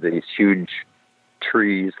carved out of these huge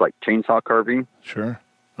trees, like chainsaw carving. Sure.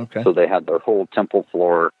 Okay. So they had their whole temple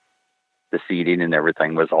floor, the seating and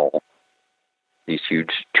everything was all these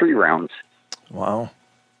huge tree rounds. Wow.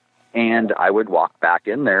 And I would walk back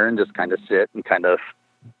in there and just kind of sit and kind of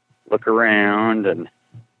look around and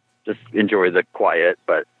just enjoy the quiet,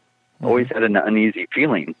 but always had an uneasy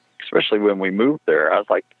feeling, especially when we moved there. I was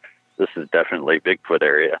like, this is definitely Bigfoot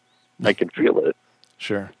area. I could feel it.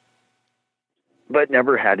 Sure. But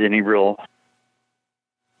never had any real,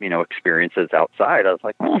 experiences outside. I was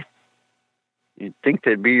like, you'd think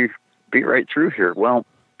they'd be right through here. Well,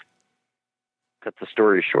 cut the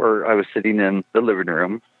story short, I was sitting in the living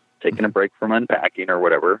room, taking a break from unpacking or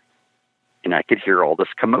whatever, and I could hear all this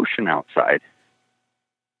commotion outside.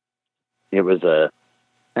 It was a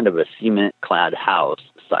kind of a cement-clad house,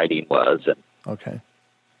 the siding was. Okay.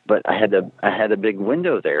 But I had a big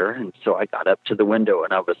window there, and so I got up to the window,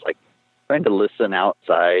 and I was like trying to listen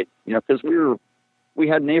outside, because we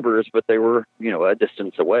had neighbors, but they were, a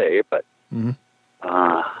distance away. But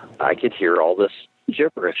I could hear all this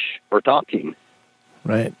gibberish or talking.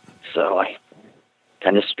 Right. So I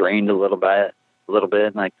kind of strained a little bit,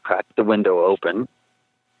 and I cracked the window open,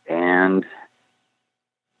 and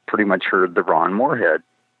pretty much heard the Ron Moorhead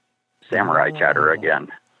samurai chatter again.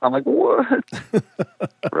 I'm like, what?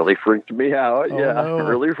 Really freaked me out.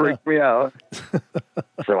 Really freaked me out.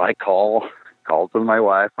 So I called to my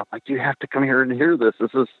wife. I'm like, you have to come here and hear this.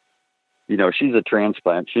 This is, she's a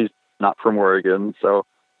transplant. She's not from Oregon. So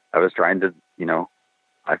I was trying to,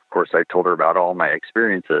 of course I told her about all my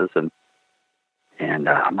experiences, and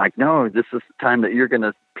I'm like, no, this is the time that you're going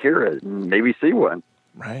to hear it and maybe see one.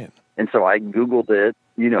 Right. And so I Googled it,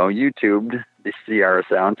 YouTubed the Sierra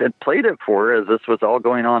sounds and played it for her as this was all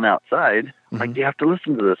going on outside. Like, you have to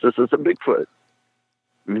listen to this. This is a Bigfoot.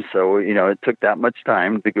 And so, it took that much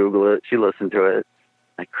time to Google it. She listened to it.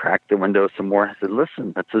 I cracked the window some more. I said,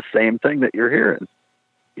 listen, that's the same thing that you're hearing.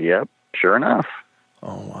 Yep, sure enough.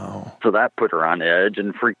 Oh, wow. So that put her on edge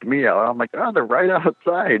and freaked me out. I'm like, oh, they're right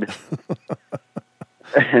outside.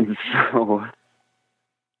 And so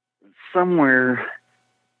somewhere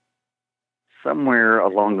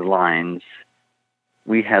along the lines,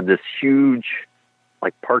 we had this huge,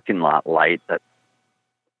 like, parking lot light that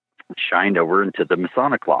shined over into the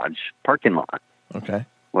Masonic Lodge parking lot. Okay.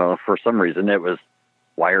 Well, for some reason, it was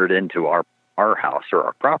wired into our house or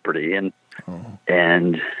our property, and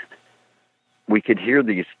we could hear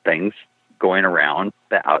these things going around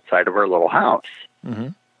the outside of our little house. Mm-hmm.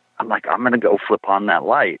 I'm like, I'm going to go flip on that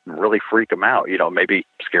light and really freak them out, maybe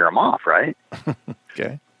scare them off, right?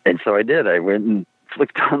 Okay. And so I did. I went and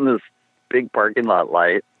flicked on this big parking lot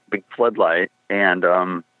light, big floodlight, and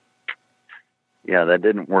that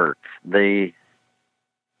didn't work.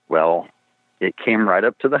 It came right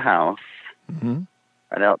up to the house, mm-hmm.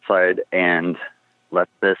 right outside, and let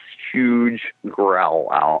this huge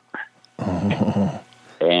growl out. Oh.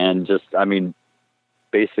 And just,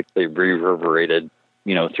 basically reverberated,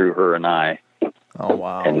 through her and I. Oh,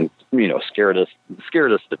 wow. And, scared us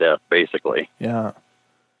to death, basically. Yeah.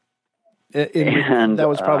 And that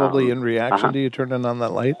was probably in reaction uh-huh. to you turning on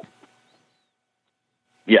that light?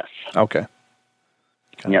 Yes. Okay.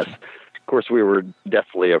 Gotcha. Yes. Of course, we were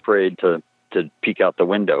deathly afraid to peek out the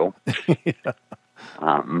window. Yeah.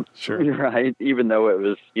 Sure. Right. Even though it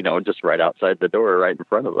was, just right outside the door, right in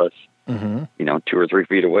front of us, mm-hmm. 2 or 3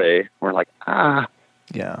 feet away. We're like,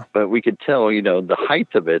 Yeah. But we could tell, the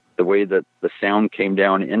height of it, the way that the sound came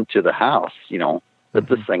down into the house, that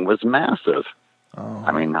mm-hmm. this thing was massive. Oh.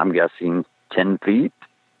 I'm guessing 10 feet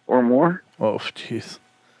or more. Oh, jeez.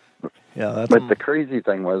 Yeah, But the crazy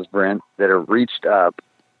thing was, Brent, that it reached up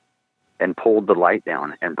and pulled the light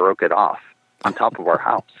down and broke it off on top of our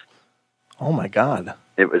house. Oh, my God.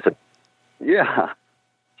 It was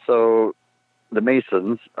So the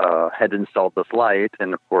Masons had installed this light,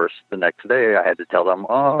 and of course, the next day I had to tell them,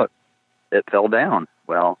 it fell down.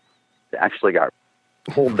 Well, it actually got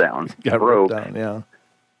pulled down, broke down, yeah.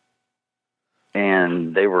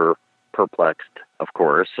 And they were perplexed, of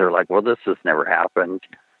course. They're like, well, this has never happened.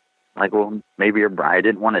 Like, well, maybe I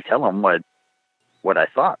didn't want to tell them what I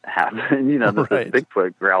thought happened. Right. This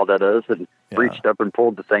Bigfoot growled at us and reached up and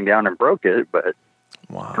pulled the thing down and broke it, but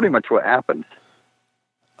wow. Pretty much what happened.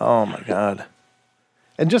 Oh, my God.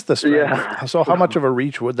 And just the strength. Yeah. So how much of a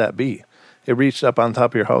reach would that be? It reached up on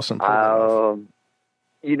top of your house and pulled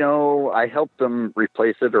it off. I helped them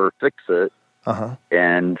replace it or fix it. Uh-huh.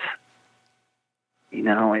 And,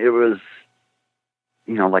 it was,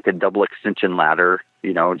 like a double extension ladder,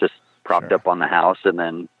 just propped up on the house and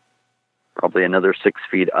then probably another 6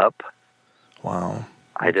 feet up. Wow.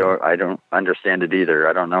 Okay. I don't understand it either.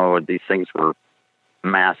 I don't know. These things were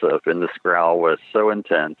massive, and this growl was so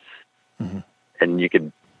intense, mm-hmm. and you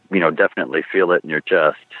could, definitely feel it in your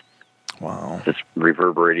chest. Wow. Just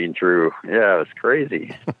reverberating through. Yeah, it was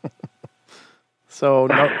crazy. So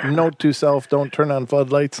note to self, don't turn on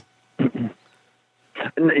floodlights.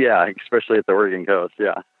 Yeah, especially at the Oregon coast.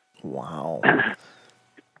 Yeah. Wow.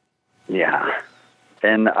 Yeah.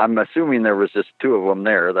 And I'm assuming there was just 2 of them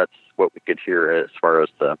there. That's what we could hear as far as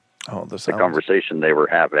the conversation they were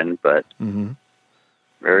having. But mm-hmm.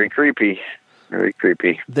 Very creepy. Very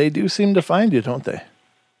creepy. They do seem to find you, don't they?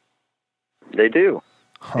 They do.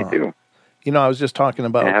 Huh. They do. I was just talking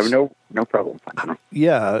about... I have no problem finding them.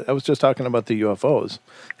 Yeah, I was just talking about the UFOs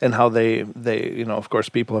and how they of course,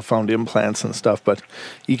 people have found implants and stuff, but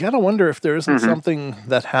you got to wonder if there isn't mm-hmm. something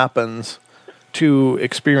that happens to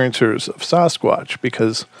experiencers of Sasquatch,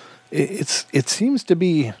 because it seems to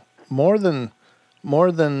be more than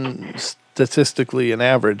statistically an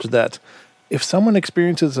average that if someone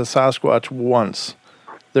experiences a Sasquatch once,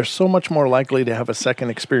 they're so much more likely to have a second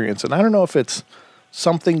experience. And I don't know if it's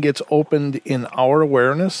something gets opened in our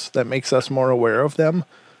awareness that makes us more aware of them,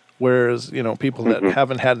 whereas, people that mm-hmm.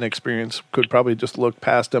 haven't had an experience could probably just look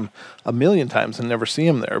past them a million times and never see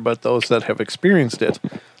them there. But those that have experienced it,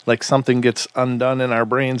 like something gets undone in our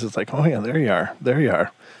brains, it's like, oh yeah, there you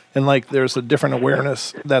are. And like there's a different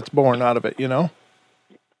awareness that's born out of it,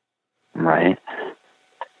 Right.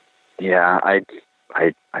 Yeah,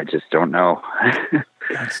 I just don't know.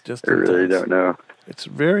 It's just I really don't know. It's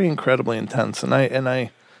very incredibly intense, and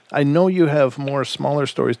I know you have more smaller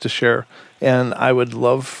stories to share, and I would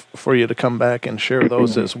love for you to come back and share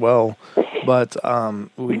those as well. But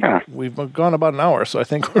we've gone about an hour, so I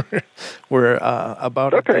think we're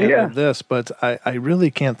about at the end of this. But I really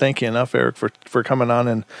can't thank you enough, Eric, for coming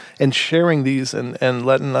on and sharing these and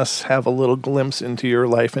letting us have a little glimpse into your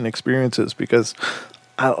life and experiences, because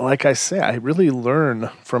like I say, I really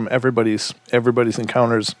learn from everybody's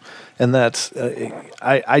encounters, and that's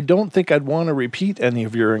I don't think I'd want to repeat any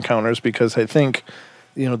of your encounters, because I think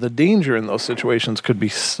the danger in those situations could be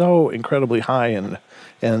so incredibly high, and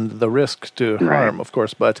the risk to harm, of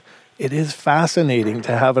course. But it is fascinating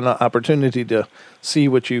to have an opportunity to see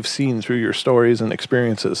what you've seen through your stories and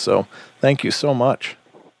experiences. So thank you so much.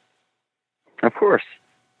 Of course.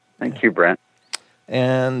 Thank you, Brent.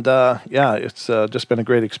 And it's just been a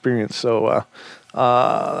great experience. So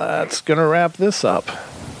that's going to wrap this up.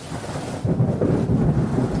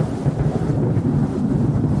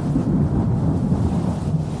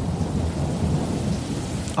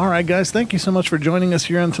 All right, guys, thank you so much for joining us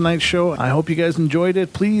here on tonight's show. I hope you guys enjoyed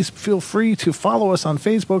it. Please feel free to follow us on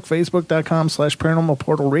Facebook, facebook.com/Paranormal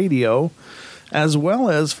Portal Radio, as well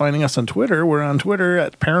as finding us on Twitter. We're on Twitter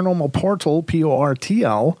at Paranormal Portal,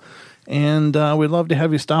 Portl. And we'd love to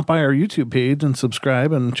have you stop by our YouTube page and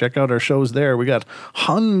subscribe and check out our shows there. We got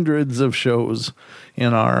hundreds of shows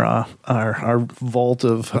in our vault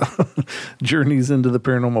of journeys into the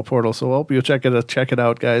paranormal portal. So I hope you'll check it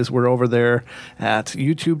out, guys. We're over there at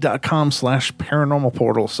youtube.com/paranormal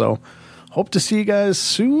portal. So hope to see you guys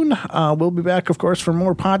soon. We'll be back, of course, for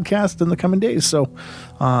more podcasts in the coming days. So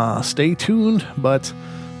stay tuned. But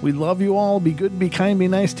we love you all. Be good, be kind, be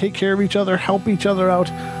nice. Take care of each other. Help each other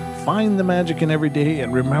out. Find the magic in every day,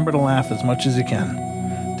 and remember to laugh as much as you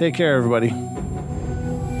can. Take care, everybody.